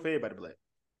black. I'm rooting for everybody black.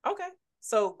 Okay,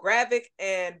 so Gravik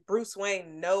and Bruce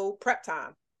Wayne, no prep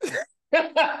time.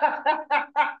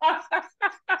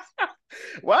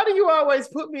 Why do you always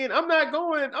put me in? I'm not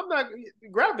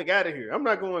Gravik out of here. I'm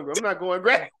not going Gravik. I'm not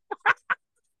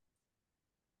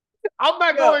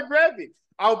going Gravik.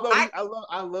 Although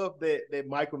I love that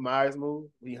Michael Myers move.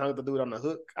 He hung the dude on the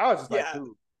hook. I was just like,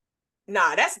 dude.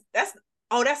 Nah, that's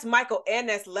Michael and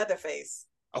that's Leatherface.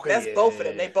 Okay, that's both of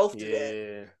them. They both do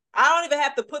that. I don't even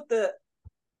have to put the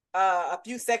a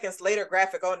few seconds later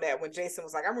graphic on that when Jason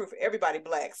was like, I'm rooting for everybody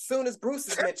black. Soon as Bruce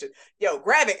is mentioned, yo,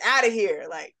 Gravik out of here.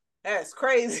 Like, that's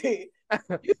crazy. Has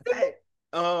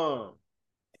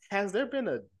there been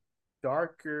a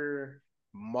darker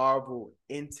Marvel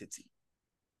entity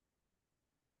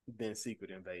than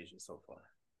Secret Invasion so far?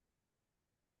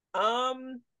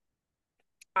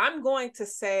 I'm going to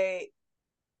say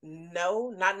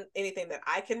no, not anything that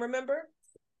I can remember.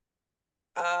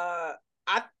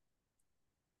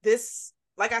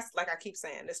 Like I keep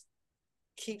saying, this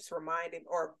keeps reminding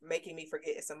or making me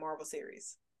forget it's a Marvel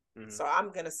series. So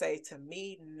I'm gonna say, to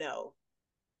me, no.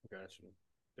 Got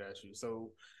you.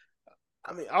 So,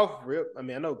 I mean, off rip, I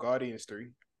mean, I know Guardians 3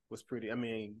 was pretty. I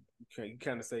mean, you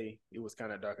kind of say it was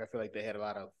kind of dark. I feel like they had a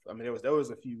lot of. I mean, there was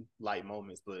a few light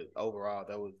moments, but overall,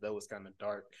 that was kind of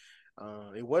dark.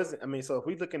 It wasn't. I mean, so if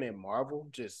we're looking at Marvel,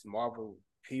 just Marvel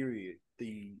period,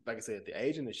 the like I said, the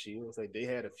Agent of Shield, like they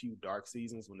had a few dark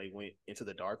seasons when they went into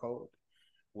the Darkhold,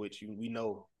 which we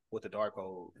know what the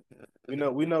Darkhold. We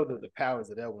know the powers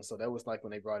of that one. So that was like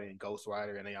when they brought in Ghost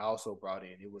Rider, and they also brought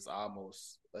in, it was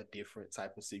almost a different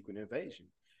type of secret invasion,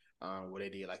 where they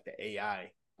did like the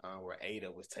AI, where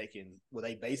Ada was taken. Well,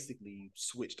 they basically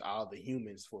switched all the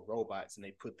humans for robots, and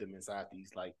they put them inside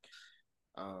these like,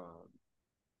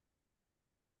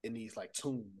 in these like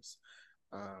tombs,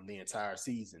 the entire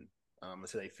season,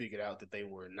 until they figured out that they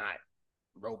were not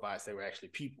robots; they were actually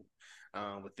people,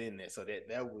 within that. So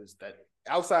that was that.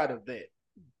 Outside of that,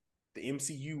 the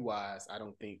MCU wise, I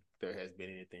don't think there has been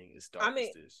anything as dark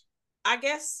as this. I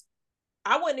guess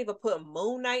I wouldn't even put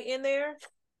Moon Knight in there.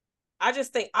 I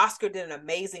just think Oscar did an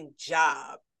amazing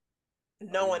job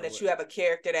knowing that you have a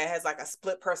character that has like a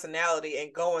split personality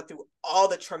and going through all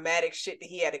the traumatic shit that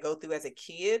he had to go through as a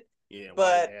kid. Yeah,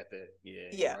 but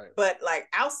yeah, right. But like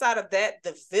outside of that,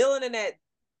 the villain in that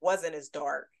wasn't as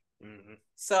dark.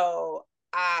 So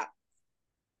I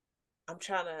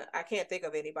can't think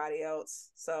of anybody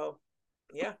else. So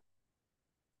yeah,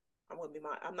 I'm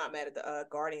not mad at the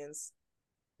Guardians.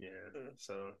 Yeah.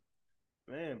 So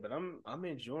man, but I'm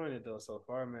enjoying it though so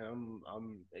far, man.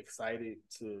 I'm excited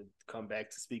to come back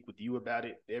to speak with you about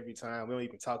it every time. We don't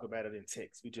even talk about it in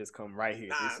text. We just come right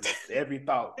here. This is every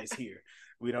thought is here.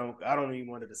 I don't even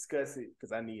want to discuss it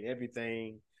because I need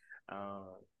everything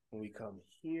when we come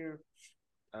here.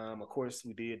 Of course,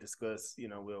 we did discuss,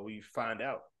 we find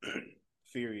out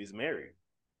Fury is married.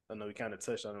 I know we kind of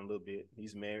touched on it a little bit.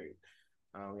 He's married.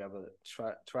 We have a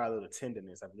try a little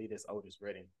tenderness. I believe that's Otis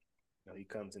Redding. He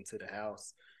comes into the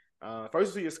house.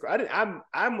 First,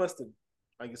 I must have,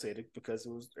 like you said, because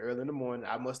it was early in the morning.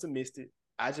 I must have missed it.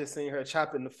 I just seen her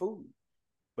chopping the food,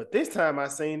 but this time I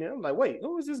seen it. I'm like, wait,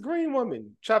 who is this green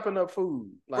woman chopping up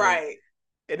food? Like, right.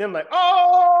 And then I'm like,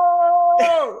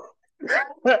 oh,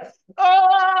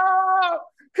 oh,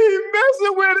 he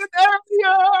messing with an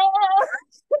area.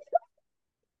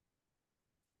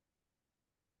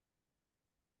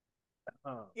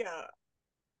 Yeah,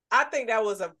 I think that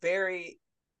was a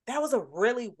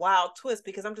really wild twist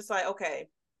because I'm just like, okay,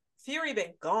 Fury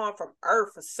been gone from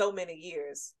Earth for so many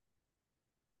years.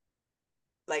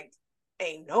 Like,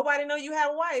 ain't nobody know you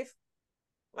had a wife.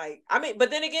 Like, I mean,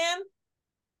 but then again,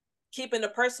 keeping the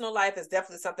personal life is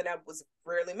definitely something that was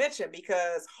rarely mentioned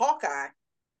because Hawkeye,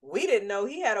 we didn't know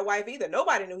he had a wife either.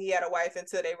 Nobody knew he had a wife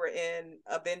until they were in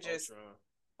Avengers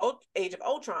Age of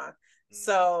Ultron.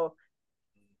 So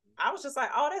I was just like,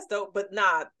 oh, that's dope. But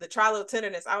nah, the trial of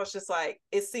tenderness, I was just like,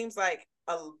 it seems like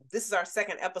this is our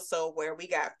second episode where we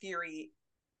got Fury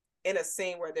in a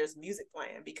scene where there's music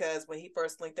playing because when he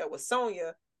first linked up with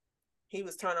Sonya, he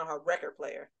was turning on her record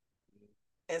player.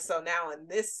 And so now in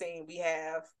this scene, we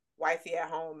have wifey at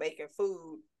home making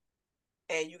food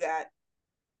and you got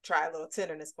Try a Little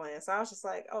Tenderness playing. So I was just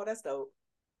like, oh, that's dope.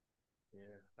 Yeah,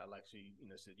 I like said,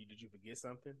 did you forget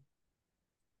something?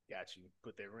 Got you.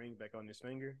 Put that ring back on his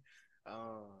finger.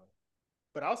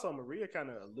 But also Maria kind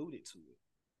of alluded to it.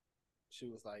 She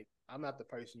was like, I'm not the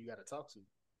person you got to talk to.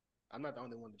 I'm not the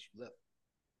only one that you left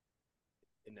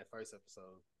in that first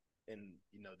episode. And,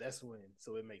 that's when,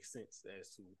 so it makes sense as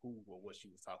to who or what she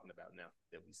was talking about now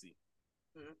that we see.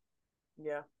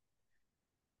 Yeah.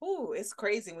 Ooh, it's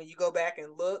crazy when you go back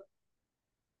and look.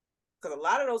 Because a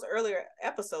lot of those earlier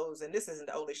episodes, and this isn't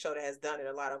the only show that has done it,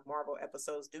 a lot of Marvel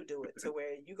episodes do it, to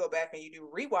where you go back and you do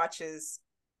rewatches,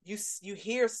 you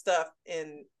hear stuff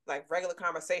in like regular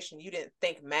conversation you didn't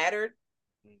think mattered.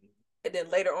 And then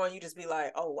later on you just be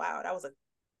like, oh wow, that was a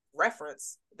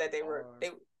reference that they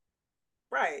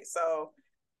right. So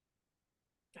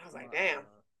I was like, damn.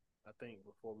 I think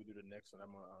before we do the next one,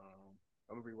 I'm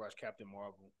gonna rewatch Captain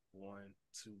Marvel 1,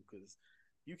 2, because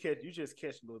you just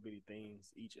catch little bitty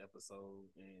things each episode,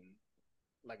 and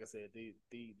like I said,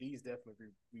 these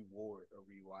definitely reward a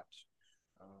rewatch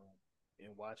in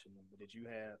watching them. But did you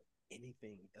have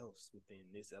anything else within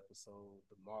this episode,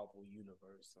 the Marvel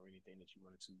universe, or anything that you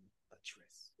wanted to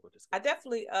address or discuss? I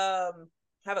definitely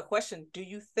have a question. Do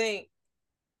you think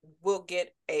we'll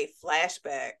get a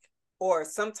flashback or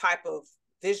some type of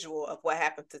visual of what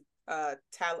happened to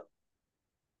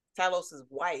Talos's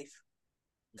wife?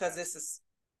 Because this is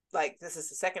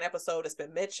the second episode that's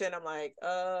been mentioned. I'm like,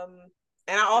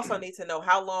 and I also need to know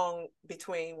how long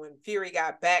between when Fury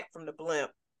got back from the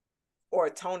blimp or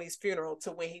Tony's funeral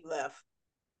to when he left.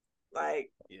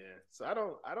 Like, yeah. So I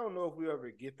don't know if we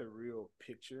ever get the real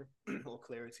picture or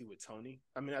clarity with Tony.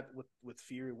 I mean, with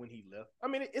Fury when he left. I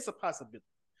mean, it's a possibility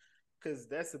because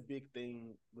that's a big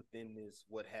thing within this.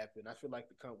 What happened? I feel like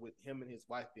with him and his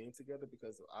wife being together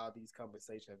because of all these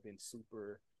conversations have been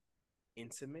super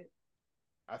intimate.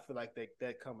 I feel like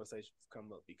that conversation's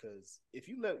come up because if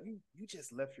you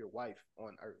just left your wife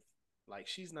on Earth, like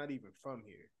she's not even from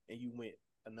here, and you went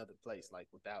another place like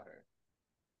without her.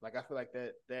 Like I feel like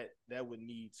that would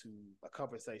need to a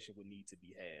conversation would need to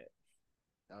be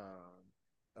had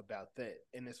about that.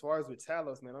 And as far as with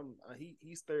Talos, man,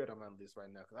 he's third on my list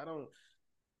right now because I don't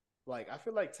like. I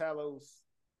feel like Talos.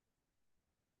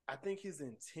 I think his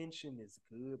intention is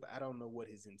good, but I don't know what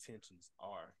his intentions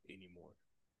are anymore.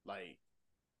 Like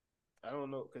I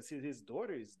don't know because his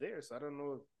daughter is there, so I don't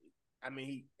know. I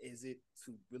mean, is it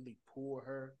to really pull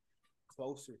her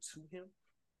closer to him,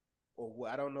 or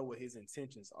what? I don't know what his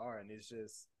intentions are, and it's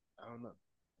just I don't know.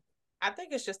 I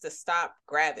think it's just to stop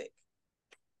Gravik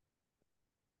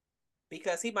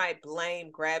because he might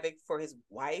blame Gravik for his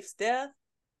wife's death.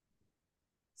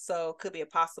 So it could be a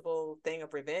possible thing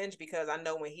of revenge because I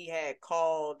know when he had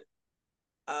called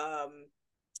the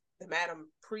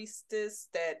Madam Priestess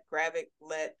that Gravik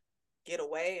let get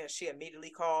away, and she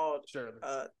immediately called Shirley.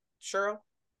 Cheryl.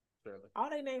 Shirley. All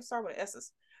they names start with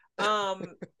S's.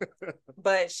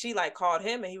 But she like called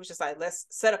him, and he was just like, "Let's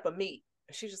set up a meet."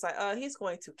 And she's just like, he's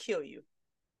going to kill you."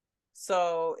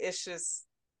 So it's just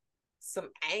some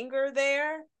anger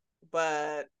there,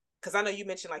 but because I know you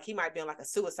mentioned like he might be on like a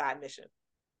suicide mission.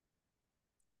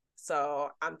 So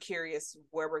I'm curious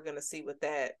where we're gonna see with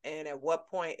that, and at what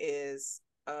point is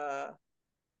Gaia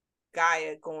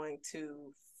going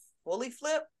to fully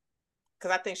flip?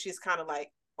 Because I think she's kind of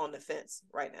like on the fence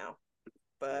right now.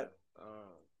 But yeah.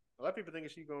 A lot of people thinking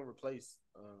she's gonna replace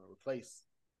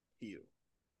Hill,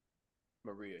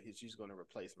 Maria. She's gonna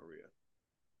replace Maria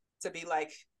to be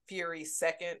like Fury's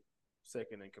second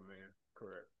in command.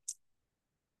 Correct.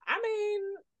 I mean,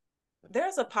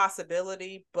 there's a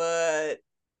possibility, but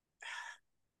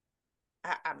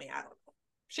I mean, I don't know.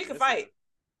 She can fight.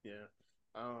 Yeah.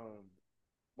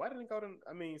 Why didn't it go to?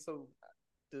 I mean, so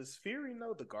does Fury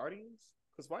know the Guardians?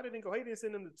 Because why didn't go? He didn't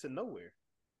send them to nowhere.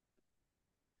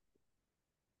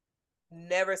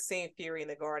 Never seen Fury and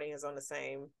the Guardians on the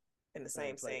same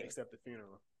scene, except the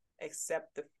funeral.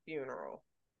 Except the funeral.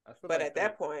 But like at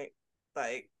that point,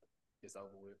 like it's over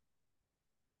with.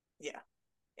 Yeah.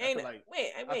 I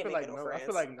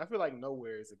feel like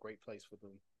nowhere is a great place for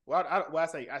them. Well, I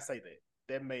say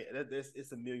that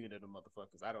it's a million of them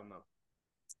motherfuckers. I don't know,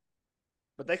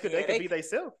 but they could be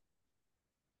themselves.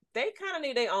 They kind of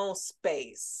need their own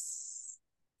space.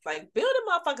 Like build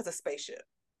a motherfuckers a spaceship.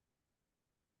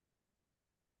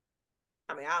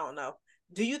 I mean, I don't know.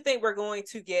 Do you think we're going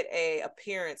to get a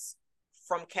appearance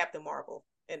from Captain Marvel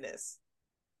in this?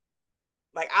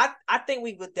 Like, I think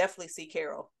we would definitely see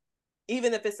Carol,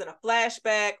 even if it's in a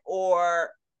flashback or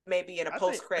maybe in a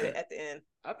post credit at the end.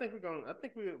 I think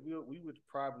we would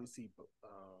probably see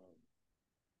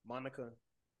Monica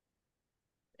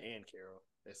and Carol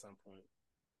at some point.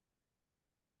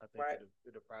 I think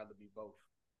it'll probably be both,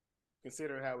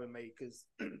 considering how it made because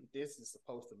this is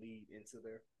supposed to lead into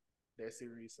their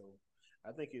series. So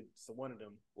I think it's one of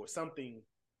them or something,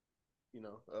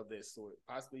 of that sort.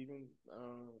 Possibly even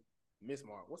Miss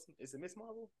Marvel. Is it Miss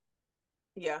Marvel?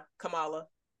 Yeah, Kamala.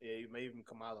 Yeah, maybe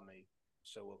Kamala may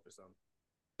show up or something.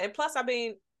 And plus, I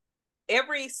mean,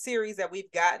 every series that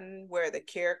we've gotten where the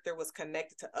character was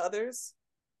connected to others,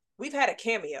 we've had a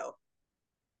cameo.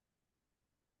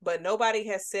 But nobody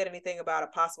has said anything about a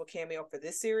possible cameo for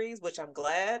this series, which I'm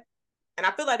glad. And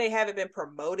I feel like they haven't been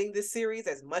promoting this series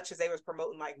as much as they was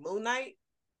promoting like Moon Knight.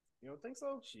 You don't think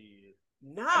so? Shit.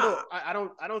 Nah. I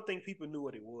don't think people knew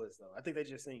what it was though. I think they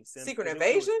just seen Secret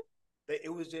Invasion.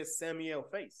 It was just Samuel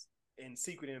face in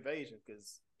Secret Invasion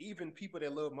because even people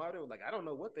that love Marvel, like I don't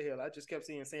know what the hell. I just kept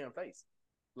seeing Sam face.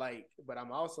 Like, but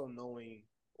I'm also knowing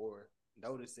or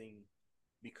noticing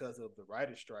because of the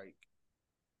writer's strike,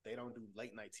 they don't do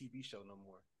late night TV show no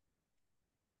more.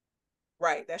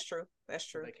 Right, that's true. That's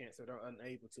true. So they can't. So they're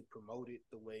unable to promote it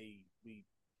the way we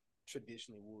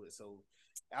traditionally would. So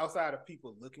outside of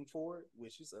people looking for it,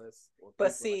 which is us, or but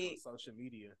people see, like on social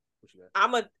media, what you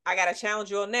got? I gotta challenge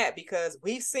you on that because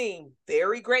we've seen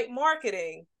very great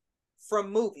marketing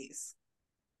from movies.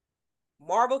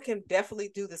 Marvel can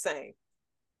definitely do the same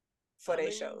for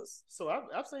their shows. So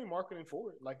I've seen marketing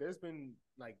for it. Like there's been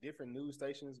like different news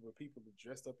stations where people have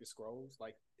dressed up as scrolls.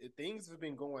 Like things have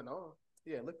been going on.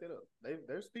 Yeah, look that up.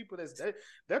 There's people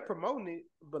they're promoting it,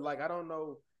 but like I don't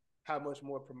know. how much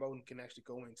more promoting can actually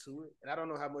go into it. And I don't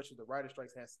know how much of the writer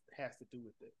strikes has to do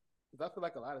with it. Because I feel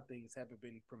like a lot of things haven't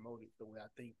been promoted the way I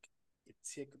think it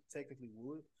technically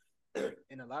would.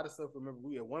 And a lot of stuff, remember,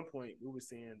 we at one point, we were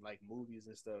seeing like movies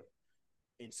and stuff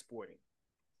in sporting.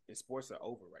 And sports are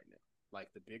over right now, like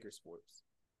the bigger sports.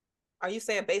 Are you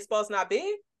saying baseball's not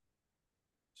big?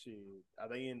 Shit, are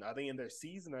they in their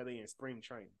season or are they in spring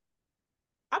training?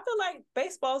 I feel like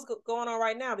baseball's going on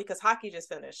right now because hockey just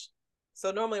finished.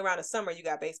 So normally around the summer you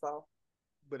got baseball.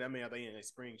 But I mean, are they in a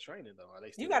spring training though? Are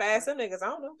they still You gotta ask them niggas. I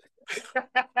don't know.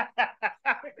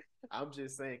 I'm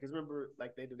just saying, because remember,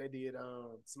 like they did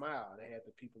Smile. They had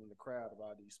the people in the crowd of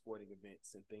all these sporting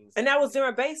events and things. And that was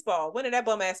during baseball. When did that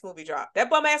bum ass movie drop? That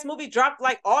bum ass movie dropped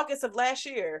like August of last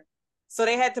year. So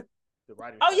they had to.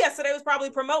 Oh yeah, so they was probably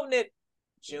promoting it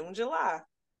June, July.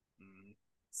 Mm-hmm.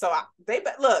 So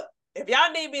look. If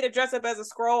y'all need me to dress up as a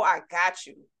scroll, I got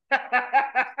you.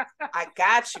 I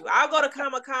got you. I'll go to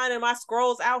Comic-Con in my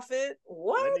Scrolls outfit.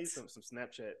 What? I need some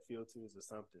Snapchat filters or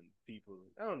something. People,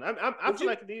 I don't know. I feel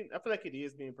like it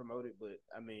is being promoted, but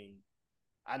I mean,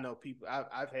 I know people.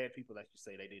 I've had people like you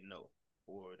say they didn't know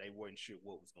or they weren't sure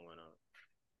what was going on.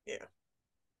 Yeah,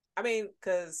 I mean,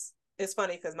 because it's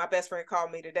funny because my best friend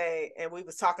called me today and we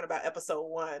was talking about episode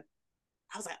 1.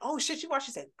 I was like, "Oh shit, you watched?"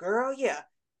 She said, "Girl, yeah,"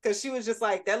 because she was just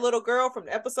like that little girl from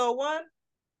episode 1.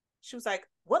 She was like,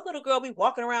 what little girl be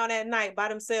walking around at night by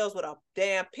themselves with a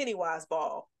damn Pennywise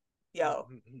ball? Yo,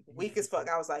 weak as fuck.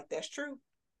 I was like, that's true.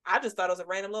 I just thought it was a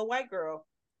random little white girl,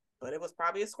 but it was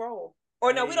probably a scroll.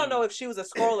 Or no, we don't know if she was a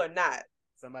scroll or not.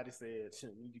 Somebody said,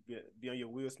 you be on your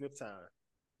Will Smith time.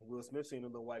 Will Smith seen a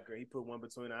little white girl. He put one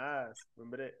between her eyes.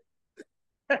 Remember that?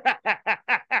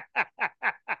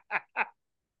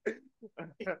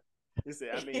 He said,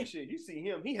 I mean, shit, you see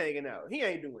him, he hanging out. He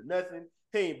ain't doing nothing.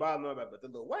 He ain't bothering nobody. But the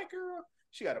little white girl,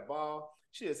 she got a ball.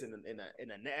 She is in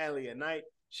an alley at night.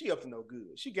 She up to no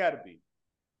good. She gotta be.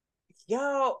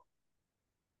 Yo,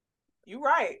 you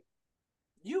right.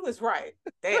 You was right.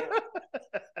 Damn.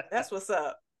 That's what's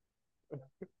up.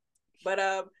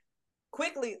 But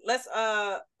quickly, let's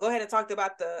go ahead and talk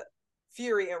about the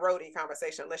Fury and Rhodey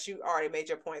conversation, unless you already made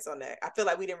your points on that. I feel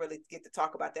like we didn't really get to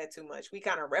talk about that too much. We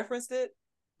kind of referenced it,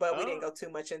 but we didn't go too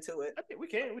much into it. I think we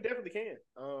can. We definitely can.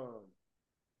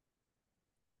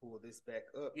 Pull this back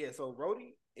up. Yeah, so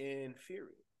Rhodey and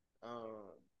Fury.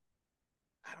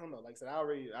 I don't know. Like I said,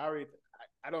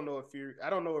 I don't know if Fury. I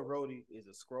don't know if Rhodey is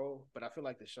a scroll, but I feel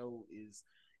like the show is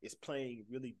playing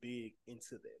really big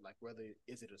into that. Like, whether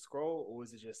is it a scroll or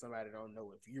is it just somebody that don't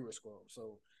know if you're a scroll.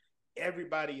 So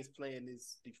everybody is playing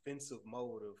this defensive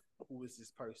mode of who is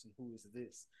this person, who is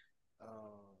this. I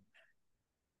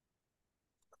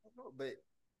don't know, but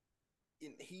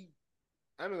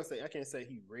I'm gonna say I can't say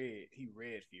he read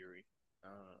Fury,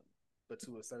 but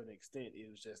to a certain extent, it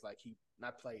was just like he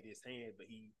not played his hand, but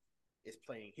he is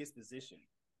playing his position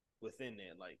within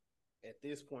that. Like, at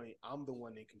this point, I'm the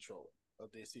one in control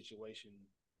of this situation,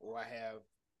 or I have,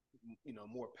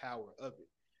 more power of it.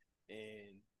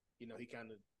 And he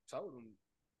kind of told him,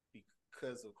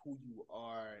 because of who you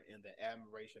are and the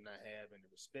admiration I have and the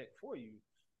respect for you,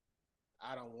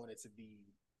 I don't want it to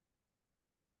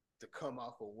come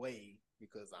off away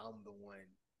because I'm the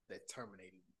one that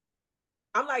terminated you.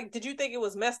 I'm like, did you think it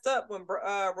was messed up when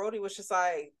Rhodey was just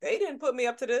like, they didn't put me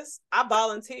up to this. I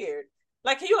volunteered.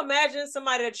 Like, can you imagine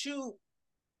somebody that you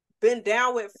been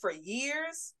down with for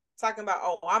years talking about,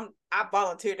 oh, I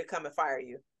volunteered to come and fire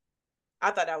you?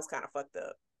 I thought that was kind of fucked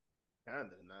up. Kinda,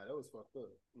 nah, that was fucked up.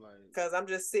 Like, because I'm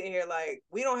just sitting here like,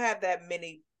 we don't have that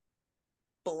many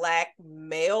black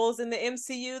males in the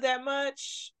MCU that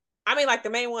much. I mean, like, the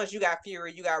main ones, you got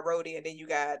Fury, you got Rhodey, and then you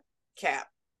got Cap,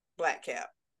 Black Cap.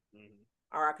 Mm-hmm.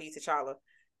 R.I.P. T'Challa.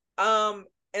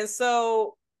 And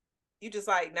so you just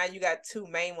like, now you got two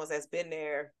main ones that's been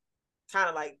there kind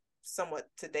of like somewhat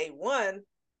to day one,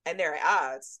 and they're at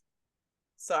odds.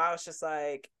 So I was just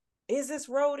like, is this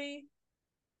Rhodey?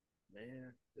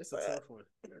 Man, it's a tough one.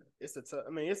 It's a tough.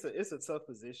 I mean, it's a tough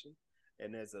position,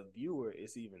 and as a viewer,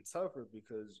 it's even tougher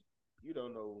because you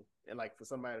don't know. And like, for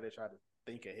somebody that try to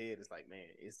think ahead, it's like, man,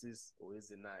 is this or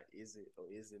is it not? Is it or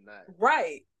is it not?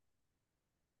 Right.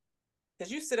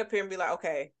 Because you sit up here and be like,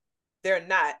 okay, they're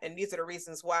not, and these are the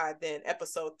reasons why. Then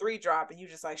episode 3 drop, and you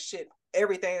just like, shit,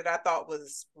 everything that I thought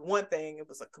was one thing, it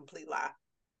was a complete lie.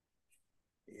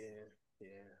 Yeah.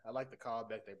 I like the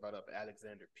callback they brought up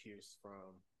Alexander Pierce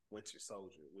from Winter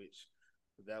Soldier, which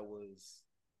that was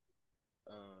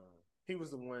he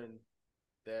was the one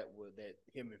that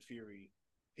him and Fury,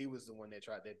 he was the one that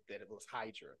tried that it was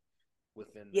Hydra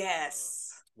within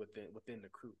yes within the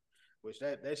crew, which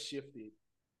that shifted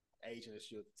Agent of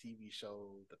Shield, the TV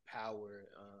show, the Power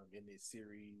in this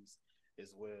series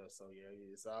as well. So yeah,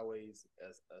 it's always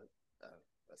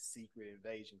a secret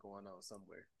invasion going on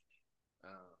somewhere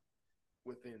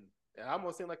within. It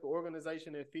almost seems like the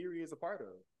organization that Fury is a part of.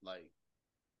 Like,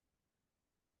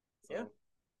 so,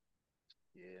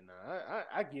 yeah, no,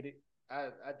 I get it.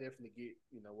 I definitely get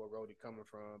where Rhodey coming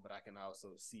from, but I can also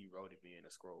see Rhodey being a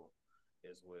Skrull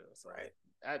as well. So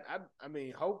right. I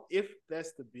mean, hope if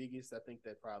that's the biggest, I think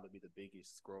that'd probably be the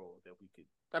biggest Skrull that we could.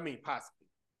 I mean, possibly.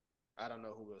 I don't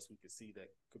know who else we could see that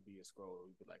could be a Skrull.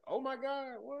 We'd be like, oh my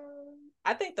god, what?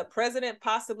 I think the president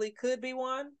possibly could be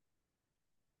one,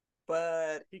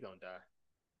 but he gonna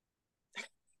die.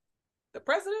 The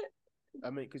president? I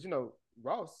mean, because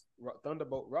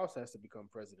Thunderbolt Ross has to become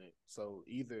president. So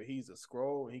either he's a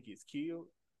Skrull and he gets killed,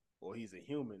 or he's a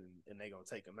human and they gonna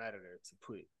take him out of there to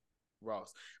put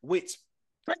Ross. Which,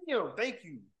 thank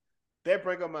you. That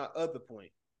brings up my other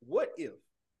point. What if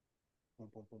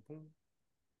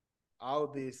all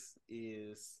this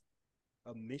is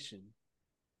a mission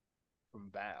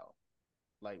from Val?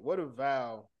 Like, what if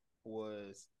Val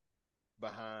was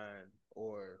behind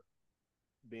or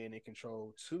being in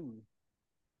control too?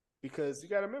 Because you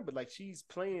got to remember, like, she's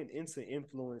playing into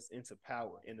influence, into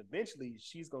power, and eventually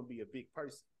she's gonna be a big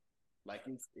person. Like,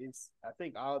 it's I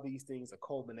think all these things are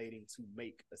culminating to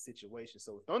make a situation.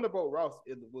 So Thunderbolt Ross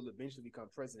will eventually become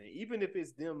president, even if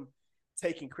it's them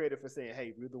taking credit for saying,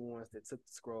 "Hey, we're the ones that took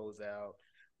the scrolls out.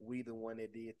 We the one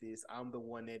that did this. I'm the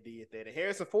one that did that." And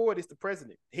Harrison Ford is the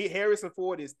president. Harrison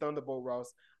Ford is Thunderbolt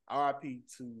Ross. R.I.P.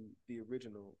 to the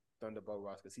original Thunderbolt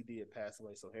Ross, because he did pass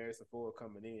away. So Harrison Ford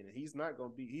coming in, and he's not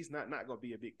gonna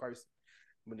be a big person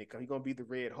when they come. He's gonna be the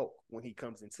Red Hulk when he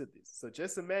comes into this. So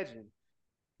just imagine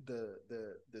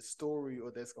the story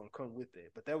or that's gonna come with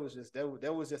it. But that was just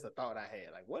a thought I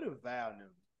had. Like, what if Val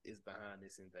is behind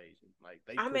this invasion? Like,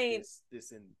 they put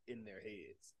this in their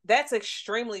heads. That's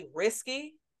extremely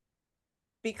risky,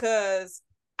 because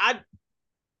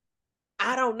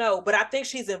I don't know, but I think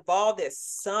she's involved in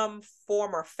some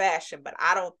form or fashion, but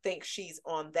I don't think she's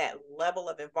on that level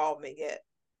of involvement yet.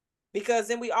 Because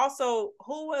then we also,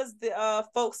 who was the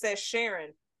folks that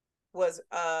Sharon was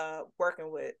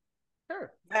working with?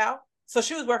 Her. Val. So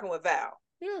she was working with Val.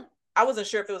 Yeah. I wasn't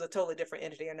sure if it was a totally different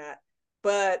entity or not,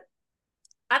 but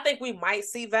I think we might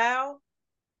see Val.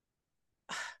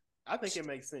 I think it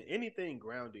makes sense. Anything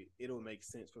grounded, it'll make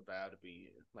sense for Val to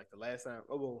be in. Like the last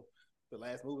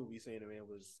movie we seen him in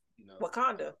was,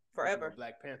 Wakanda Forever,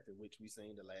 Black Panther, which we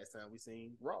seen the last time we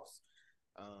seen Ross.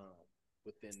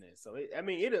 Within that, so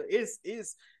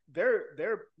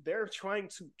they're trying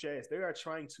to they are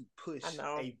trying to push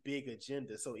a big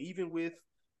agenda. So even with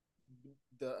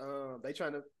the they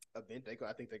trying to event,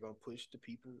 I think they're gonna push the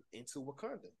people into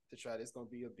Wakanda to try. There's gonna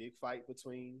be a big fight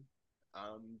between.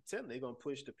 They're gonna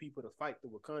push the people to fight the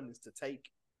Wakandans to take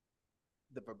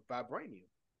the vibranium.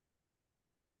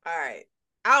 All right,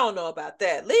 I don't know about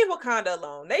that. Leave Wakanda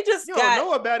alone. They just you don't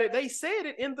know about it. They said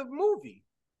it in the movie.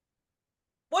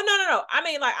 Well, no. I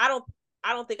mean, like, I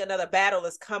don't think another battle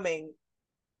is coming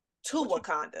to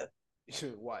Wakanda. You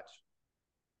should watch.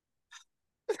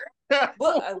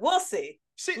 We'll see.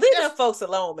 Leave them folks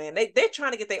alone, man. They're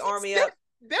trying to get their army up.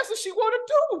 That's what she want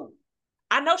to do.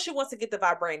 I know she wants to get the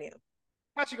vibranium.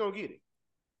 How's she gonna get it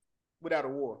without a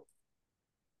war?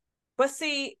 But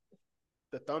see,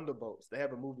 the Thunderbolts, they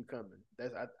have a movie coming.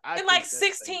 That's in like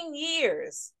 16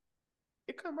 years.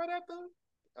 It come right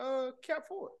after Cap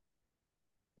 4.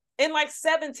 In like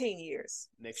 17 years.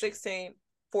 Next 16, year.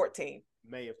 14.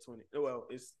 May of 20. Well,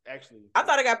 it's actually. I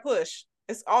thought it got pushed.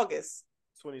 It's August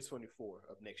 2024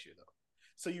 of next year, though.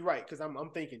 So you're right, because I'm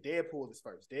thinking Deadpool is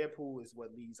first. Deadpool is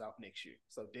what leads off next year.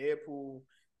 So Deadpool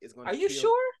is going to. Are you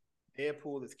sure?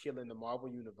 Deadpool is killing the Marvel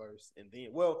universe, and then,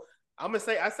 well, I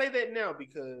say that now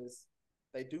because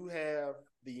they do have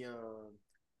the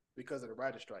because of the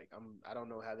writer strike. I don't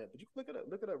know how that, but you can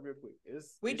look it up real quick.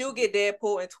 We do get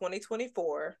Deadpool in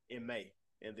 2024 in May,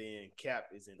 and then Cap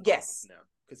is in August now,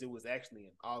 because it was actually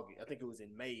in August. I think it was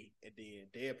in May, and then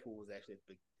Deadpool was actually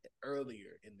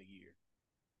earlier in the year.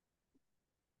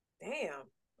 Damn.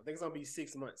 I think it's gonna be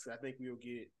 6 months. I think we'll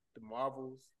get the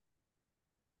Marvels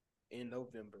in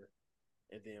November,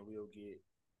 and then we'll get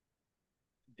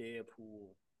Deadpool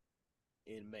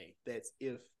in May. That's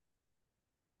if.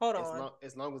 Hold on.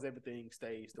 As long as everything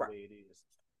stays the way it is.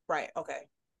 Right. Okay.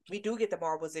 We do get the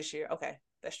Marvels this year. Okay,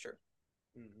 that's true.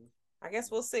 Mm-hmm. I guess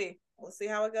we'll see. We'll see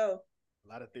how it goes. A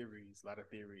lot of theories.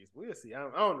 We'll see. I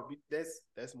don't know.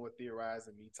 That's more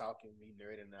theorizing, me talking, me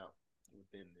nerding out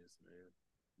within this, man.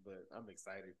 But I'm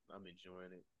excited. I'm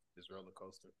enjoying it. This roller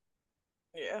coaster.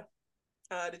 Yeah.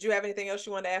 Did you have anything else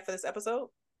you wanted to add for this episode?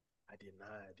 I did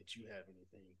not. Did you have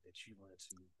anything that you wanted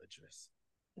to address?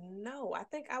 No, I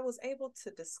think I was able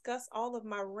to discuss all of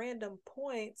my random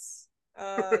points.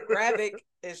 Gravik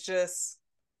is just,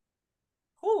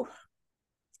 whew.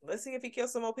 Let's see if he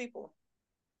kills some more people.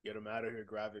 Get him out of here,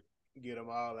 Gravik. Get them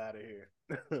all out of here.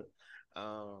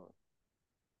 um,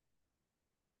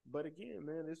 but again,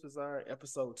 man, this was our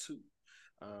episode 2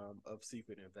 of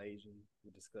Secret Invasion.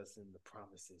 We're discussing the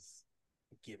promises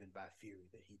given by Fury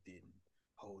that he didn't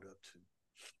hold up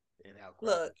to, and how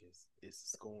Gravik is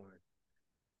scoring.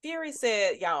 Fury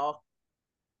said, "Y'all,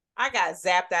 I got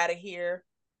zapped out of here,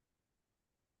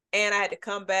 and I had to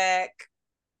come back.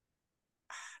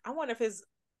 I wonder if his,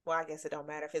 well, I guess it don't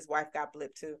matter if his wife got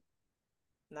blipped too.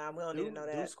 Nah, we don't need to know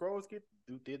that. Did Skrulls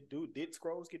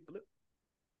get blipped?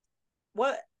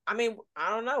 What? I mean, I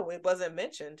don't know. It wasn't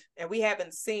mentioned, and we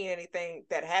haven't seen anything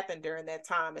that happened during that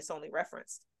time. It's only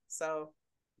referenced. So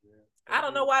yeah, I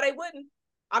don't know why they wouldn't.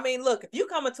 I mean, look, if you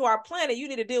come into our planet, you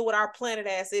need to deal with our planet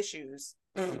ass issues,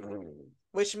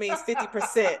 which means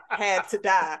 50% had to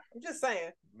die. I'm just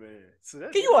saying. Man, so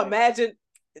can you imagine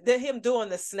him doing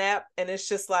the snap, and it's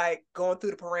just like going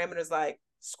through the parameters, like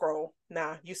Skrull,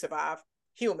 nah, you survive.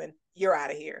 Human, you're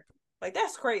out of here. Like,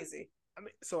 that's crazy. I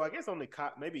mean, so I guess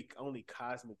maybe only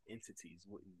cosmic entities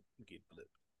wouldn't get blipped.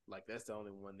 Like, that's the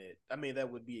only one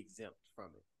that would be exempt from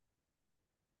it.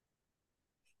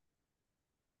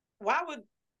 Why would,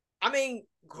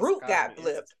 Groot got blipped.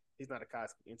 Entity. He's not a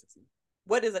cosmic entity.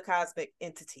 What is a cosmic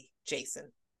entity,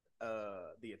 Jason?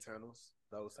 The Eternals,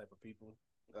 those type of people.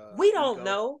 We don't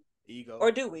know. Ego. Or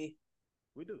do we?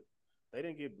 We do. They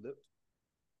didn't get blipped.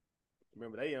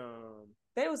 Remember,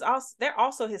 they're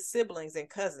also his siblings and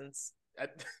cousins.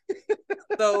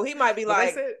 So he might be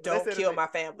like, don't kill my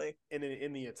family. In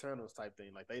the Eternals type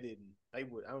thing, like I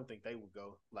don't think they would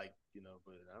go, like,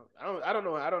 but I don't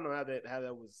know how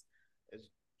that was as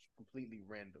completely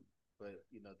random, but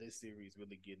this series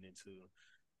really getting into.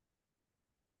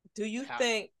 Do you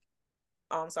think?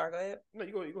 Oh, I'm sorry. Go ahead. No,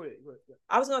 you go ahead.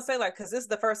 I was gonna say, like, because this is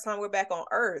the first time we're back on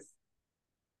Earth.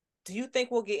 Do you think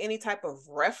we'll get any type of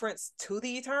reference to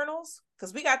the Eternals?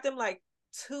 Because we got them like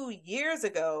 2 years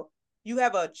ago. You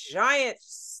have a giant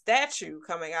statue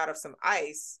coming out of some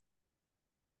ice.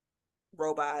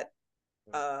 Robot.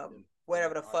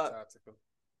 Whatever the fuck.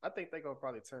 I think they're gonna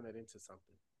probably turn it into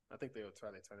something. I think they'll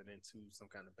try to turn it into some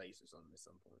kind of base or something at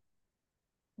some point.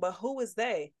 But who is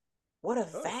they? What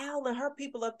if Val and her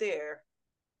people up there?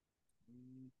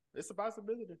 It's a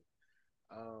possibility.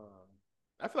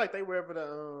 I feel like they were able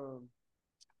to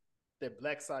that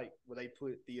black site where they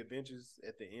put the Avengers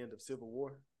at the end of Civil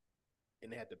War,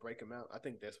 and they had to break them out. I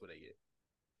think that's where they get.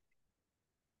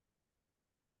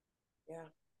 Yeah,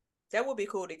 that would be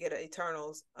cool to get an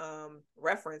Eternals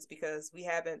reference, because we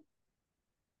haven't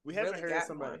heard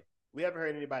somebody. We haven't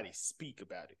heard anybody speak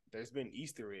about it. There's been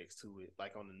Easter eggs to it,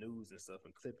 like on the news and stuff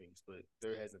and clippings, but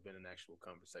there hasn't been an actual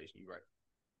conversation. You're right.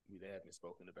 They haven't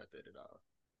spoken about that at all.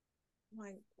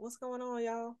 Like, what's going on,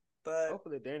 y'all? But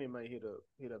hopefully Danny might hit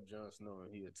up Jon Snow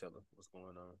and he'll tell him what's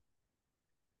going on.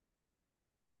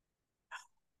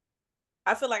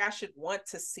 I feel like I should want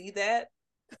to see that,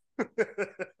 but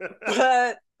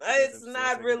it's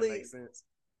not really. Make sense.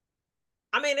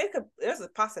 I mean, there's a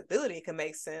possibility it could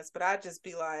make sense, but I'd just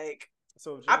be like.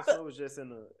 So if Jon Snow was just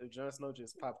if Jon Snow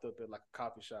just popped up at like a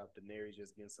coffee shop, Daenerys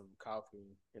just getting some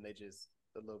coffee, and they just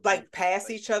like pass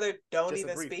each other, don't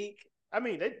even speak. I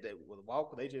mean, they will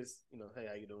walk. They just, hey,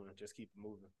 how you doing? Just keep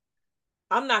moving.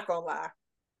 I'm not gonna lie.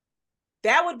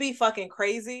 That would be fucking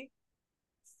crazy,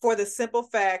 for the simple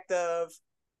fact of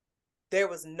there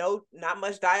was not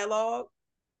much dialogue,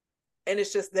 and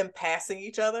it's just them passing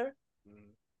each other.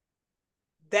 Mm-hmm.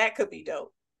 That could be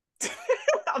dope.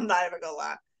 I'm not even gonna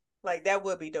lie. Like, that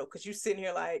would be dope, because you sitting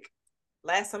here like,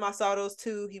 last time I saw those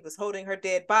two, he was holding her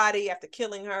dead body after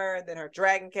killing her, and then her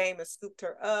dragon came and scooped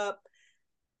her up.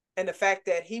 And the fact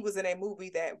that he was in a movie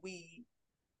that we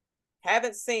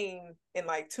haven't seen in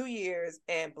like 2 years,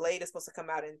 and Blade is supposed to come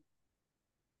out in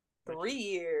 3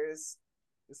 years.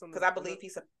 Because I believe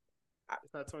he's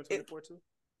it's not 2024 too?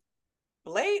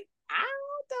 Blade? I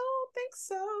don't think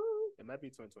so. It might be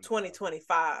 2025.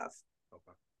 2025.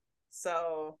 Okay.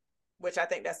 So, which I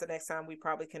think that's the next time we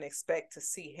probably can expect to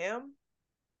see him.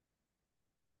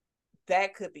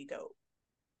 That could be dope.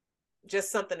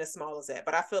 Just something as small as that.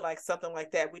 But I feel like something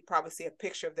like that, we'd probably see a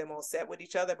picture of them on set with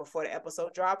each other before the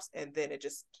episode drops, and then it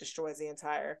just destroys the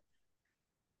entire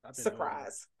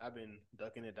surprise. I've been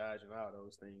ducking and dodging all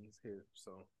those things here,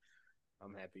 so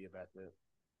I'm happy about that.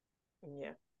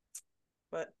 Yeah.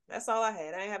 But that's all I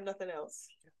had. I ain't have nothing else.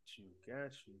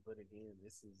 Got you. But again,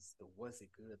 this is the Was It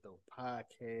Good Though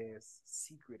podcast,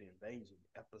 Secret Invasion,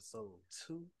 episode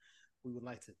 2. We would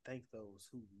like to thank those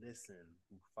who listen,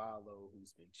 who follow,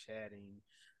 who's been chatting.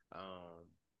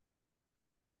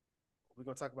 We're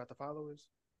gonna talk about the followers.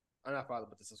 Not followers,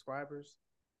 but the subscribers.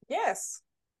 Yes.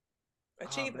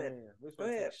 Achievement. Oh, man. We're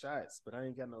supposed to take shots, but I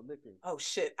ain't got no liquor. Oh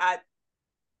shit. I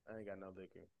ain't got no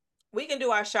liquor. We can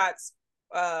do our shots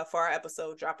for our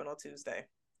episode dropping on Tuesday.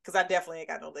 Because I definitely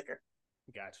ain't got no liquor.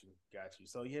 Got you.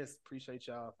 So yes, appreciate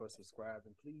y'all for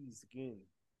subscribing. Please again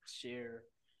share,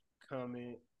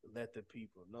 comment, let the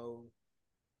people know.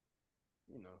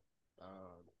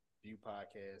 View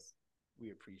podcast. We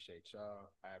appreciate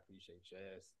y'all. I appreciate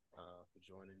Jazz for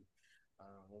joining.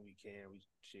 When we can, we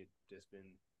should just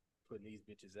been putting these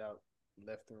bitches out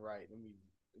left and right.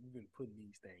 We've been putting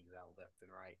these things out left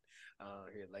and right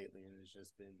here lately, and it's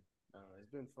just been it's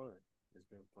been fun.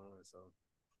 So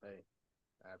hey,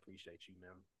 I appreciate you,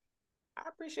 man. I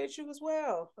appreciate you as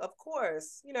well. Of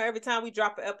course. Every time we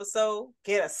drop an episode,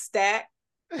 get a stack,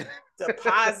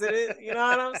 deposit it. You know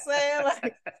what I'm saying?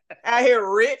 Like, out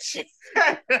here rich.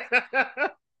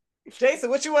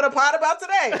 Jason, what you want to pot about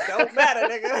today? Don't matter,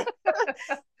 nigga.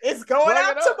 It's going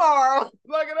out tomorrow.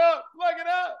 Plug it up.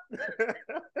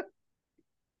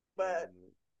 But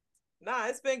nah,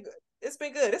 it's been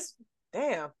good. This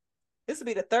will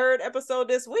be the 3rd episode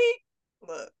this week.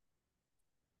 Look,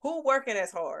 who working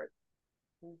as hard?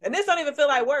 And this don't even feel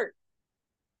like work.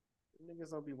 Niggas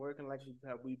don't be working like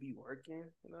how we be working.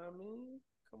 You know what I mean?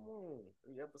 Come on.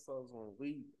 3 episodes 1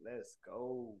 week. Let's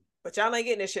go. But y'all ain't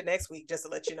getting this shit next week, just to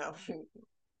let you know.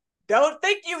 Don't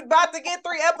think you about to get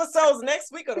 3 episodes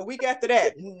next week or the week after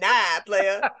that. Nah,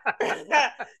 player.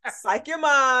 Psych your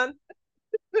mind.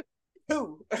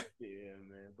 Who? Yeah,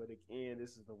 man. But again,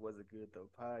 this is the Was It Good Though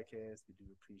podcast. We do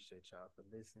appreciate y'all for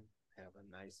listening. Have a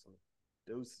nice one.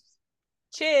 Deuces.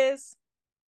 Cheers.